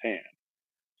firsthand?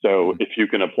 So if you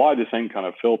can apply the same kind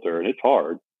of filter, and it's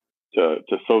hard, to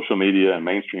social media and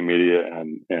mainstream media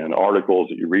and articles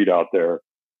that you read out there,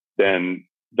 then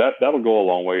that'll go a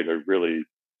long way to really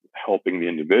helping the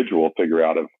individual figure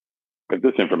out if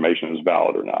this information is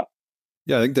valid or not.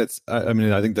 Yeah, I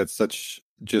think that's such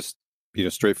just,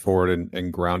 straightforward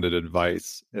and grounded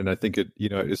advice. And I think it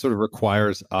sort of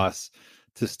requires us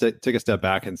to take a step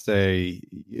back and say,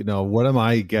 what am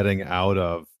I getting out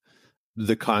of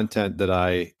the content that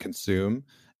I consume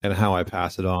and how I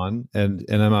pass it on? And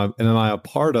am I a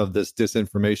part of this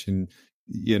disinformation,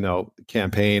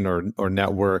 campaign or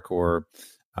network, or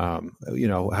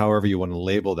however you want to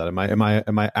label that?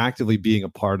 Am I actively being a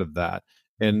part of that?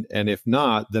 And if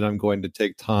not, then I'm going to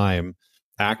take time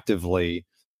actively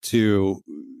to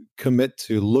commit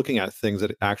to looking at things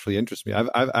that actually interest me.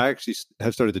 I actually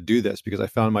have started to do this because I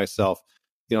found myself,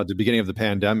 at the beginning of the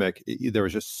pandemic, there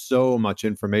was just so much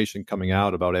information coming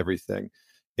out about everything,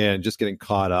 and just getting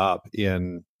caught up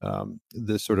in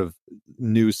this sort of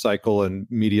news cycle and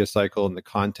media cycle and the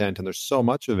content. And there's so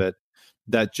much of it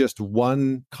that just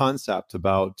one concept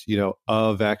about,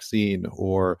 a vaccine,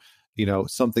 or,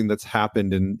 something that's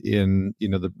happened in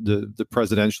the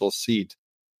presidential seat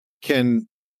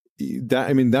that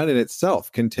in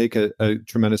itself can take a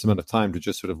tremendous amount of time to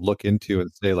just sort of look into and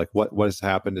say, like, what has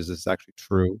happened? Is this actually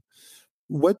true?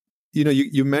 What,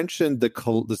 you mentioned the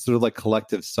sort of like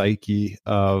collective psyche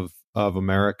of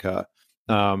America,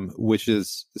 which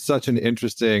is such an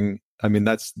interesting,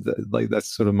 that's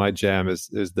sort of my jam is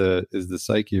the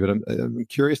psyche. But I'm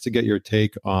curious to get your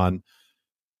take on,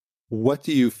 what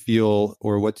do you feel,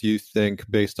 or what do you think,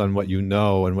 based on what you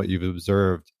know and what you've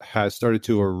observed, has started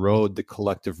to erode the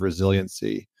collective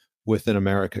resiliency within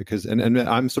America? Because, and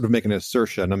I'm sort of making an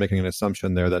assertion, I'm making an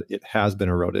assumption there that it has been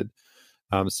eroded.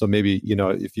 So maybe,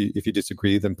 if you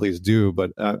disagree, then please do.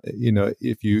 But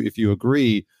if you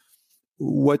agree,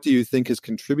 what do you think has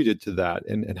contributed to that,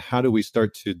 and how do we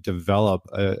start to develop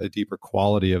a deeper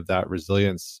quality of that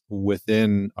resilience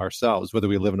within ourselves, whether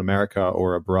we live in America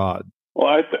or abroad? Well,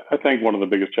 I think one of the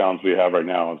biggest challenges we have right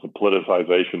now is the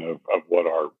politicization of what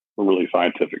are really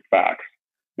scientific facts,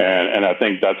 and I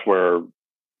think that's where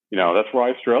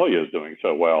Australia is doing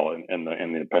so well in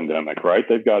the pandemic, right?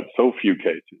 They've got so few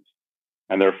cases,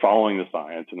 and they're following the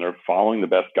science, and they're following the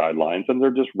best guidelines, and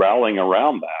they're just rallying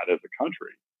around that as a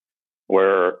country.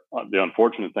 Where the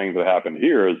unfortunate thing that happened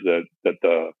here is that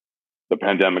the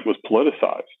pandemic was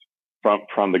politicized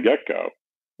from the get-go.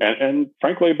 And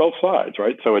frankly, both sides,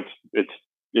 right? So it's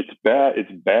bad.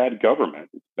 It's bad government.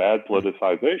 It's bad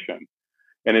politicization.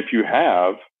 And if you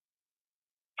have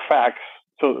facts,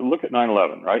 so look at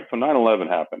 9/11, right? So 9/11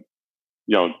 happened.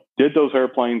 Did those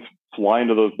airplanes fly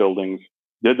into those buildings?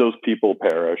 Did those people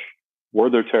perish? Were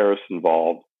there terrorists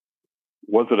involved?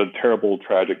 Was it a terrible,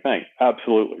 tragic thing?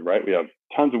 Absolutely, right? We have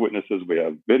tons of witnesses. We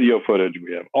have video footage.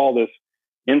 We have all this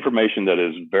information that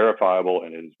is verifiable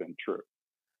and it has been true.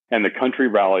 And the country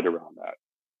rallied around that.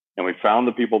 And we found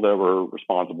the people that were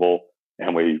responsible,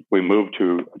 and we moved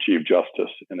to achieve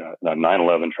justice in a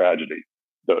 9/11 tragedy,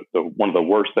 the one of the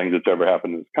worst things that's ever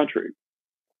happened in this country.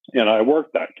 And I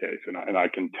worked that case, and I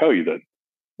can tell you that,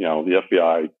 the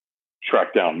FBI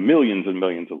tracked down millions and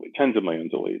millions of leads, tens of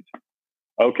millions of leads.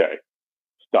 Okay,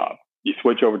 stop. You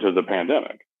switch over to the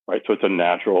pandemic, right? So it's a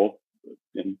natural,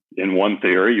 in one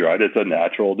theory, right? It's a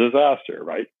natural disaster,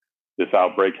 right? This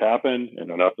outbreak happened,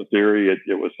 and another theory,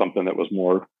 it was something that was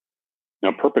more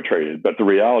perpetrated. But the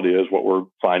reality is, what we're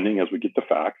finding as we get the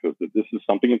facts is that this is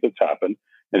something that's happened,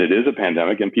 and it is a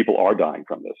pandemic, and people are dying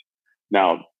from this.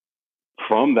 Now,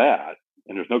 from that,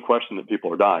 and there's no question that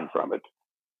people are dying from it,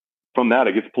 from that,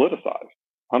 it gets politicized,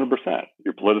 100%.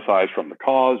 You're politicized from the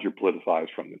cause, you're politicized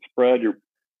from the spread,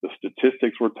 the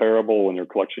statistics were terrible when you're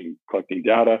collecting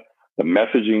data. The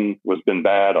messaging was been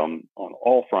bad on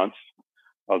all fronts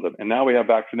of and now we have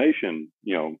vaccination,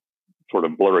 sort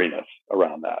of blurriness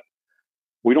around that.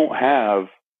 We don't have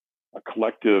a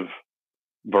collective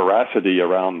veracity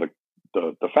around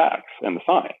the facts and the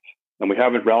science, and we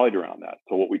haven't rallied around that.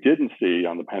 So what we didn't see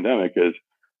on the pandemic is,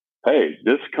 hey,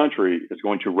 this country is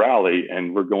going to rally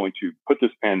and we're going to put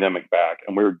this pandemic back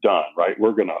and we're done, right?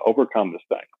 We're going to overcome this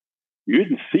thing. You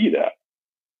didn't see that.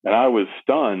 And I was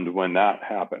stunned when that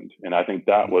happened. And I think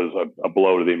that was a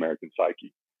blow to the American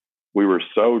psyche. We were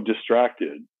so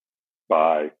distracted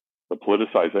by the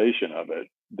politicization of it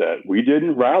that we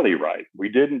didn't rally right. We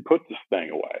didn't put this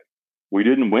thing away. We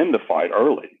didn't win the fight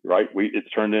early, right? It's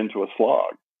turned into a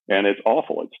slog, and it's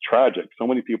awful. It's tragic. So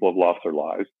many people have lost their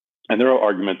lives. And there are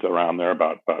arguments around there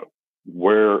about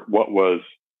what was,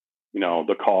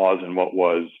 the cause and what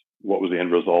was the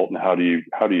end result, and how do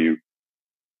you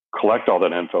collect all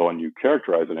that info and you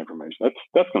characterize that information.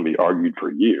 That's going to be argued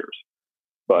for years.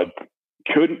 But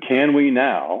can we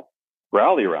now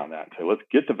rally around that and say, let's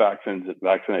get the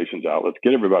vaccinations out, let's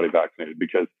get everybody vaccinated,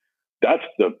 because that's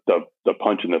the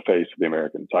punch in the face of the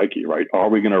American psyche, right? Are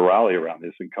we going to rally around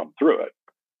this and come through it?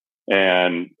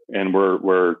 And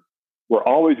we're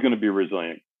always going to be a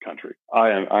resilient country.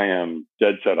 I am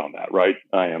dead set on that, right?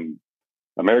 I am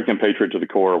American patriot to the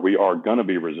core. We are going to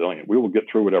be resilient. We will get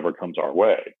through whatever comes our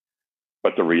way.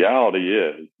 But the reality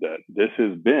is that this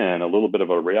has been a little bit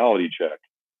of a reality check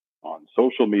on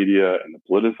social media and the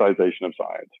politicization of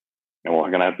science. And we're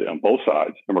going to have to, on both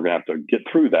sides, and we're going to have to get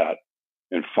through that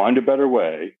and find a better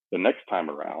way the next time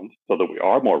around so that we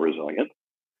are more resilient.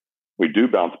 We do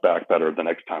bounce back better the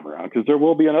next time around, because there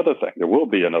will be another thing. There will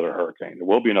be another hurricane. There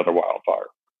will be another wildfire.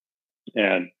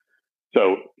 And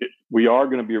so we are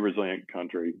going to be a resilient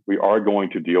country. We are going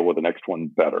to deal with the next one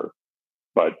better.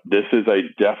 But this is a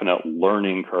definite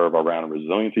learning curve around a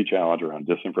resiliency challenge, around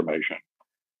disinformation,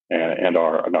 and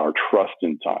our trust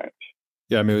in science.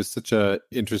 Yeah, I mean, it was such a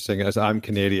interesting, as I'm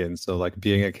Canadian, so like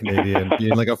being a Canadian,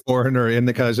 being like a foreigner in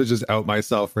the country, I should just out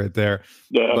myself right there.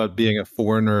 Yeah. But being a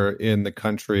foreigner in the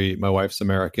country, my wife's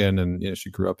American, and she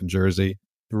grew up in Jersey.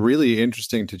 Really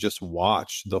interesting to just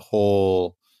watch the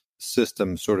whole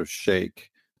system sort of shake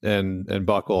and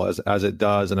buckle as it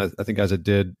does, and I think as it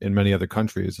did in many other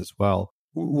countries as well.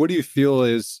 What do you feel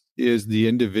is the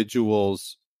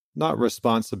individual's not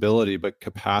responsibility but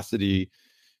capacity?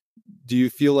 Do you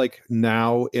feel like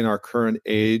now in our current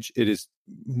age, it is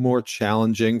more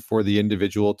challenging for the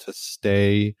individual to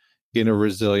stay in a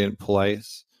resilient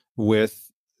place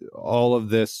with all of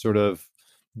this sort of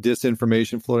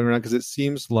disinformation floating around? Because it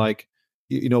seems like,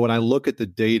 when I look at the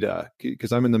data,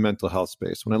 because I'm in the mental health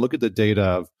space, when I look at the data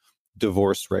of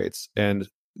divorce rates and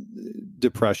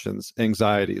depressions,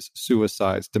 anxieties,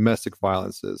 suicides, domestic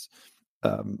violences,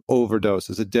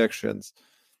 overdoses, addictions,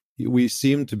 we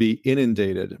seem to be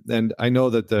inundated. And I know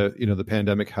that the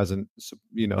pandemic hasn't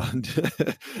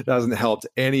hasn't helped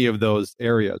any of those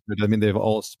areas. I mean, they've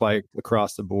all spiked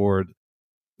across the board.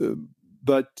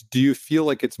 But do you feel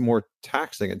like it's more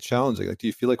taxing and challenging? Like, do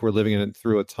you feel like we're living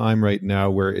through a time right now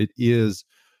where it is,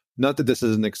 not that this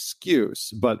is an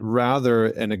excuse, but rather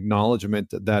an acknowledgement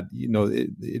that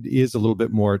it is a little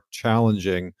bit more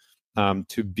challenging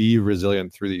to be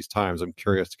resilient through these times? I'm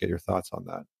curious to get your thoughts on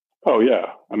that. Oh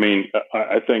yeah, I mean,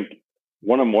 I think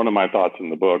one of my thoughts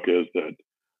in the book is that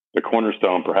the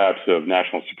cornerstone, perhaps, of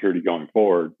national security going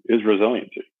forward is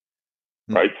resiliency,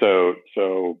 right? So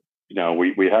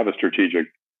we have a strategic,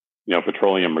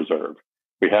 petroleum reserve.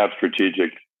 We have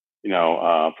strategic,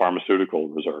 pharmaceutical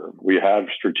reserve. We have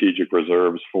strategic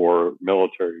reserves for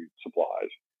military supplies.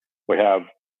 We have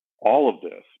all of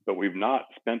this, but we've not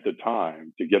spent the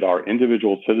time to get our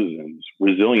individual citizens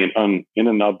resilient in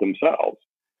and of themselves,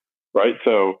 right?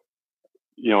 So,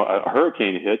 a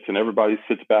hurricane hits and everybody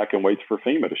sits back and waits for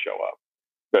FEMA to show up.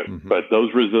 But those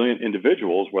resilient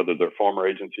individuals, whether they're former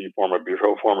agency, former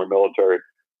bureau, former military,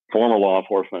 former law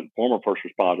enforcement, former first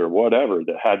responder, whatever,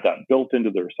 that had that built into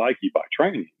their psyche by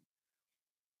training,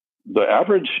 the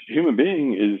average human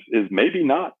being is maybe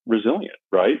not resilient,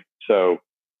 right? So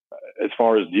as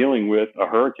far as dealing with a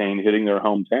hurricane hitting their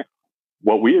hometown,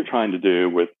 what we are trying to do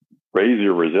with Raise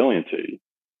Your Resiliency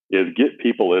is get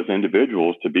people as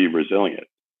individuals to be resilient.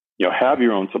 Have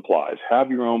your own supplies,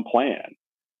 have your own plan,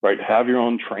 right? Have your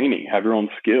own training, have your own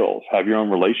skills, have your own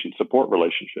support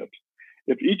relationships.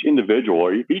 If each individual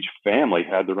or if each family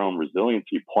had their own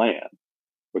resiliency plan,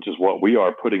 which is what we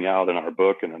are putting out in our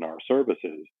book and in our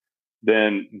services,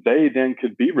 then they then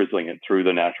could be resilient through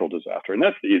the natural disaster. And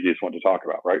that's the easiest one to talk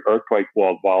about, right? Earthquake,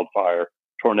 wildfire,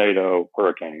 tornado,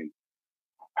 hurricane.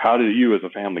 How do you as a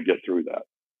family get through that?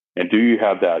 And do you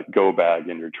have that go bag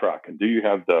in your truck? And do you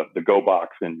have the go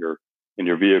box in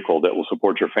your vehicle that will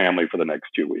support your family for the next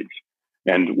 2 weeks?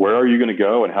 And where are you going to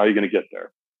go and how are you going to get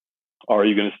there? Are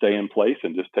you going to stay in place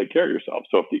and just take care of yourself?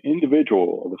 So if the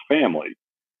individual or the family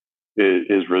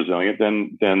is resilient,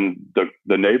 then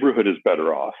the neighborhood is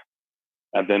better off.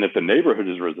 And then if the neighborhood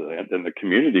is resilient, then the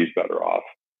community is better off.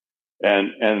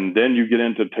 And then you get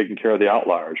into taking care of the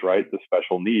outliers, right? The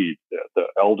special needs, the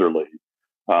elderly,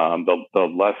 the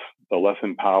less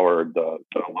empowered, the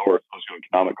lower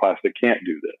socioeconomic class that can't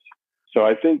do this. So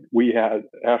I think we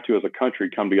have to, as a country,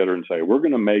 come together and say, we're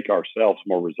going to make ourselves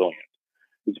more resilient.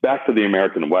 It's back to the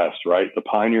American West, right? The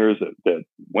pioneers that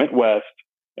went west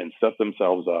and set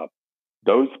themselves up.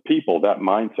 Those people, that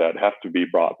mindset has to be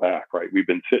brought back, right? We've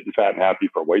been sitting fat and happy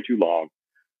for way too long.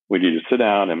 We need to sit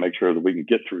down and make sure that we can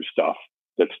get through stuff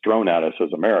that's thrown at us as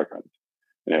Americans.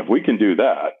 And if we can do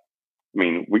that,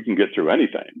 we can get through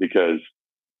anything, because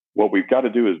what we've got to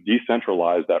do is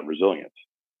decentralize that resilience,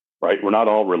 right? We're not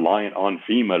all reliant on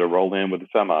FEMA to roll in with the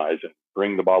semis and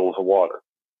bring the bottles of water.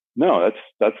 No,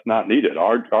 that's not needed.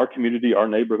 Our community, our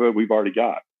neighborhood, we've already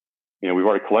got. We've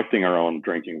already collecting our own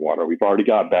drinking water. We've already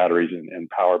got batteries and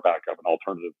power backup and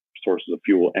alternative sources of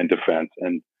fuel and defense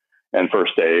and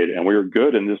first aid. And we're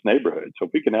good in this neighborhood. So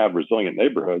if we can have resilient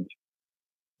neighborhoods,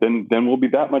 then we'll be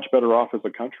that much better off as a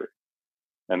country.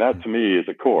 And that to me is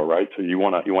a core, right? So you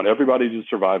want everybody to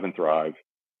survive and thrive.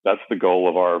 That's the goal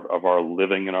of our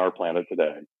living in our planet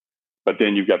today. But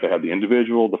then you've got to have the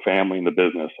individual, the family, and the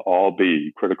business all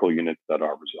be critical units that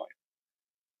are resilient.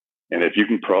 And if you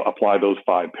can apply those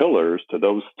 5 pillars to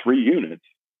those 3 units,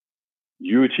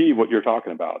 you achieve what you're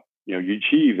talking about. You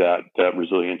achieve that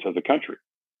resilience as a country.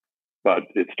 But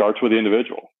it starts with the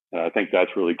individual. And I think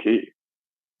that's really key.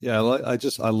 Yeah,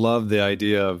 I love the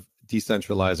idea of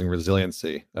decentralizing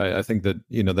resiliency. I think that,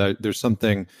 that there's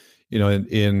something,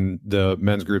 in the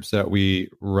men's groups that we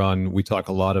run, we talk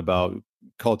a lot about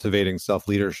cultivating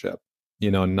self-leadership,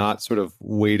 not sort of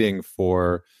waiting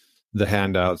for the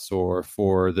handouts or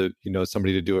for the,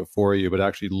 somebody to do it for you, but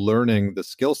actually learning the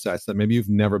skill sets that maybe you've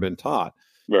never been taught.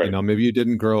 Right. Maybe you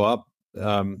didn't grow up,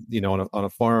 on a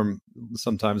farm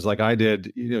sometimes like I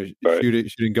did, Right.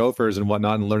 shooting gophers and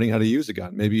whatnot and learning how to use a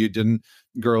gun. Maybe you didn't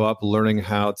grow up learning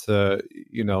how to,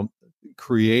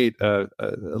 create a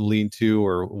lean-to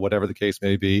or whatever the case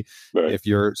may be, Right. if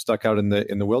you're stuck out in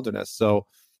the wilderness.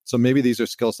 So maybe these are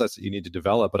skill sets that you need to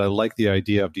develop, but I like the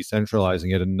idea of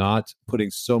decentralizing it and not putting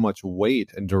so much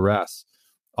weight and duress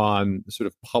on sort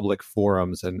of public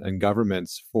forums and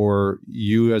governments for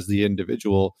you as the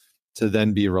individual to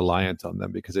then be reliant on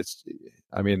them, because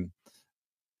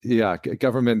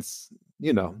governments,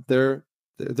 they're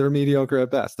mediocre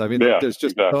at best. There's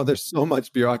just exactly. there's so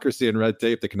much bureaucracy and red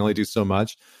tape that can only do so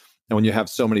much. And when you have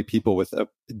so many people with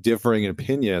differing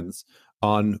opinions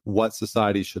on what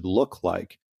society should look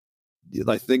like,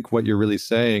 I think what you're really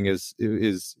saying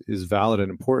is valid and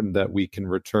important, that we can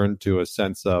return to a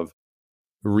sense of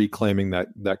reclaiming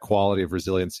that quality of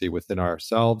resiliency within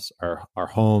ourselves, our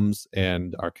homes,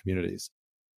 and our communities.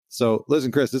 So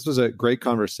listen, Kris, this was a great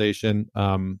conversation.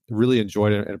 Really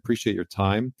enjoyed it and appreciate your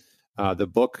time. The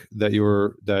book that you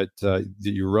wrote,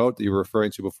 that you were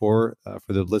referring to before,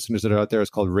 for the listeners that are out there, is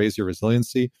called Raise Your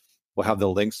Resiliency. We'll have the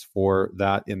links for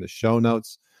that in the show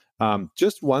notes.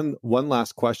 Just one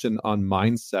last question on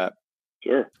mindset.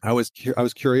 Sure. I was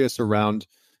curious around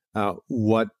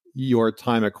what your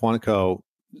time at Quantico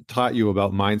taught you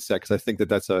about mindset, because I think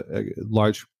that's a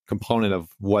large component of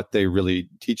what they really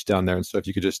teach down there. And so if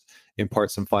you could just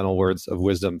impart some final words of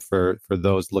wisdom for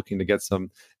those looking to get some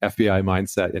FBI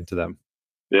mindset into them.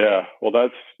 Yeah, well,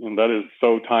 that is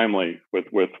so timely with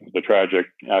the tragic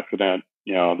accident,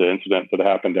 the incident that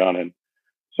happened down in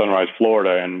Sunrise,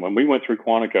 Florida. And when we went through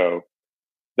Quantico,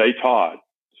 they taught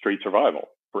street survival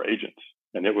for agents,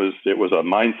 and it was a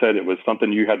mindset. It was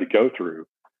something you had to go through.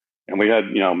 And we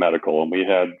had medical, and we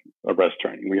had arrest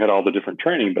training. We had all the different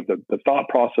training, but the thought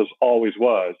process always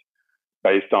was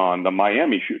based on the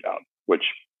Miami shootout, which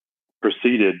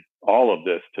preceded all of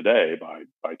this today by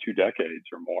 2 decades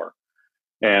or more.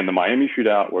 And the Miami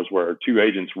shootout was where 2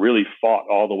 agents really fought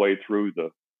all the way through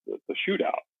the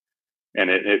shootout.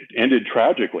 And it ended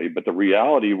tragically, but the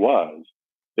reality was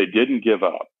they didn't give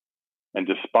up. And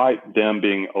despite them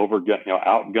being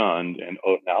outgunned and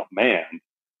outmanned,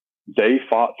 they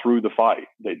fought through the fight.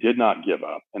 They did not give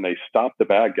up, and they stopped the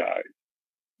bad guys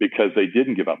because they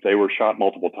didn't give up. They were shot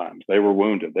multiple times. They were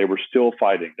wounded. They were still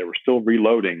fighting. They were still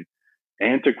reloading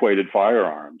antiquated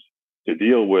firearms to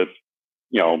deal with,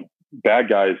 bad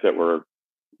guys that were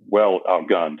well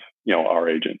outgunned, our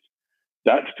agents.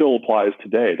 That still applies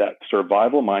today. That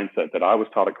survival mindset that I was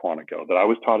taught at Quantico, that I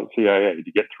was taught at CIA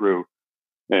to get through,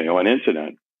 an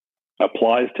incident,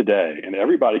 applies today, and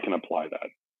everybody can apply that,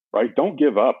 right? Don't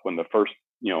give up when the first,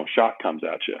 shot comes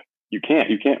at you. You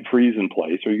can't freeze in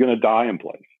place, or you're going to die in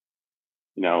place.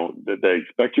 They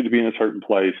expect you to be in a certain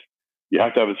place. You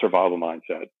have to have a survival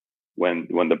mindset. When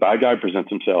the bad guy presents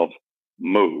himself,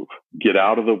 move, get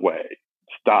out of the way,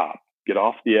 stop, get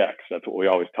off the X. That's what we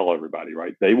always tell everybody,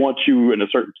 right? They want you in a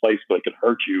certain place, but it can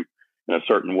hurt you in a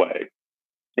certain way.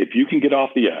 If you can get off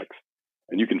the X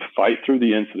and you can fight through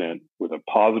the incident with a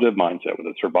positive mindset, with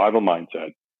a survival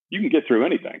mindset, you can get through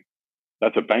anything.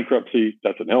 That's a bankruptcy,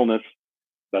 that's an illness,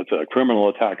 that's a criminal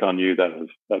attack on you, that is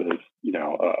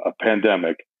a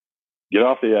pandemic. Get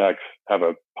off the X, have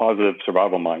a positive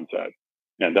survival mindset.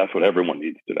 And that's what everyone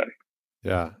needs today.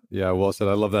 Yeah. Well said.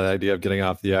 I love that idea of getting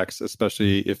off the X,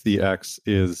 especially if the X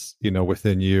is,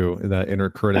 within you, that inner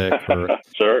critic or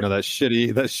sure. That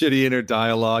shitty inner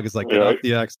dialogue is like, get off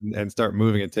the X and start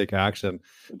moving and take action.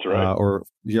 That's right. Or,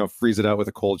 freeze it out with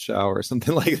a cold shower or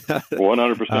something like that.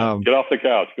 100%. Get off the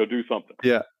couch, go do something.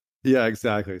 Yeah,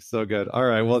 exactly. So good. All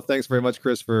right. Well, thanks very much,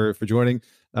 Kris, for joining.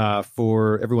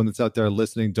 For everyone that's out there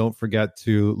listening, don't forget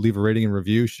to leave a rating and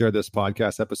review, share this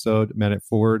podcast episode, man it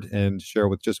forward, and share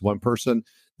with just one person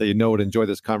that you know would enjoy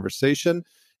this conversation.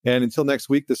 And until next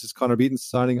week, this is Connor Beaton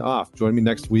signing off. Join me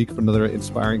next week for another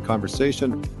inspiring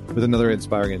conversation with another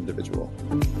inspiring individual.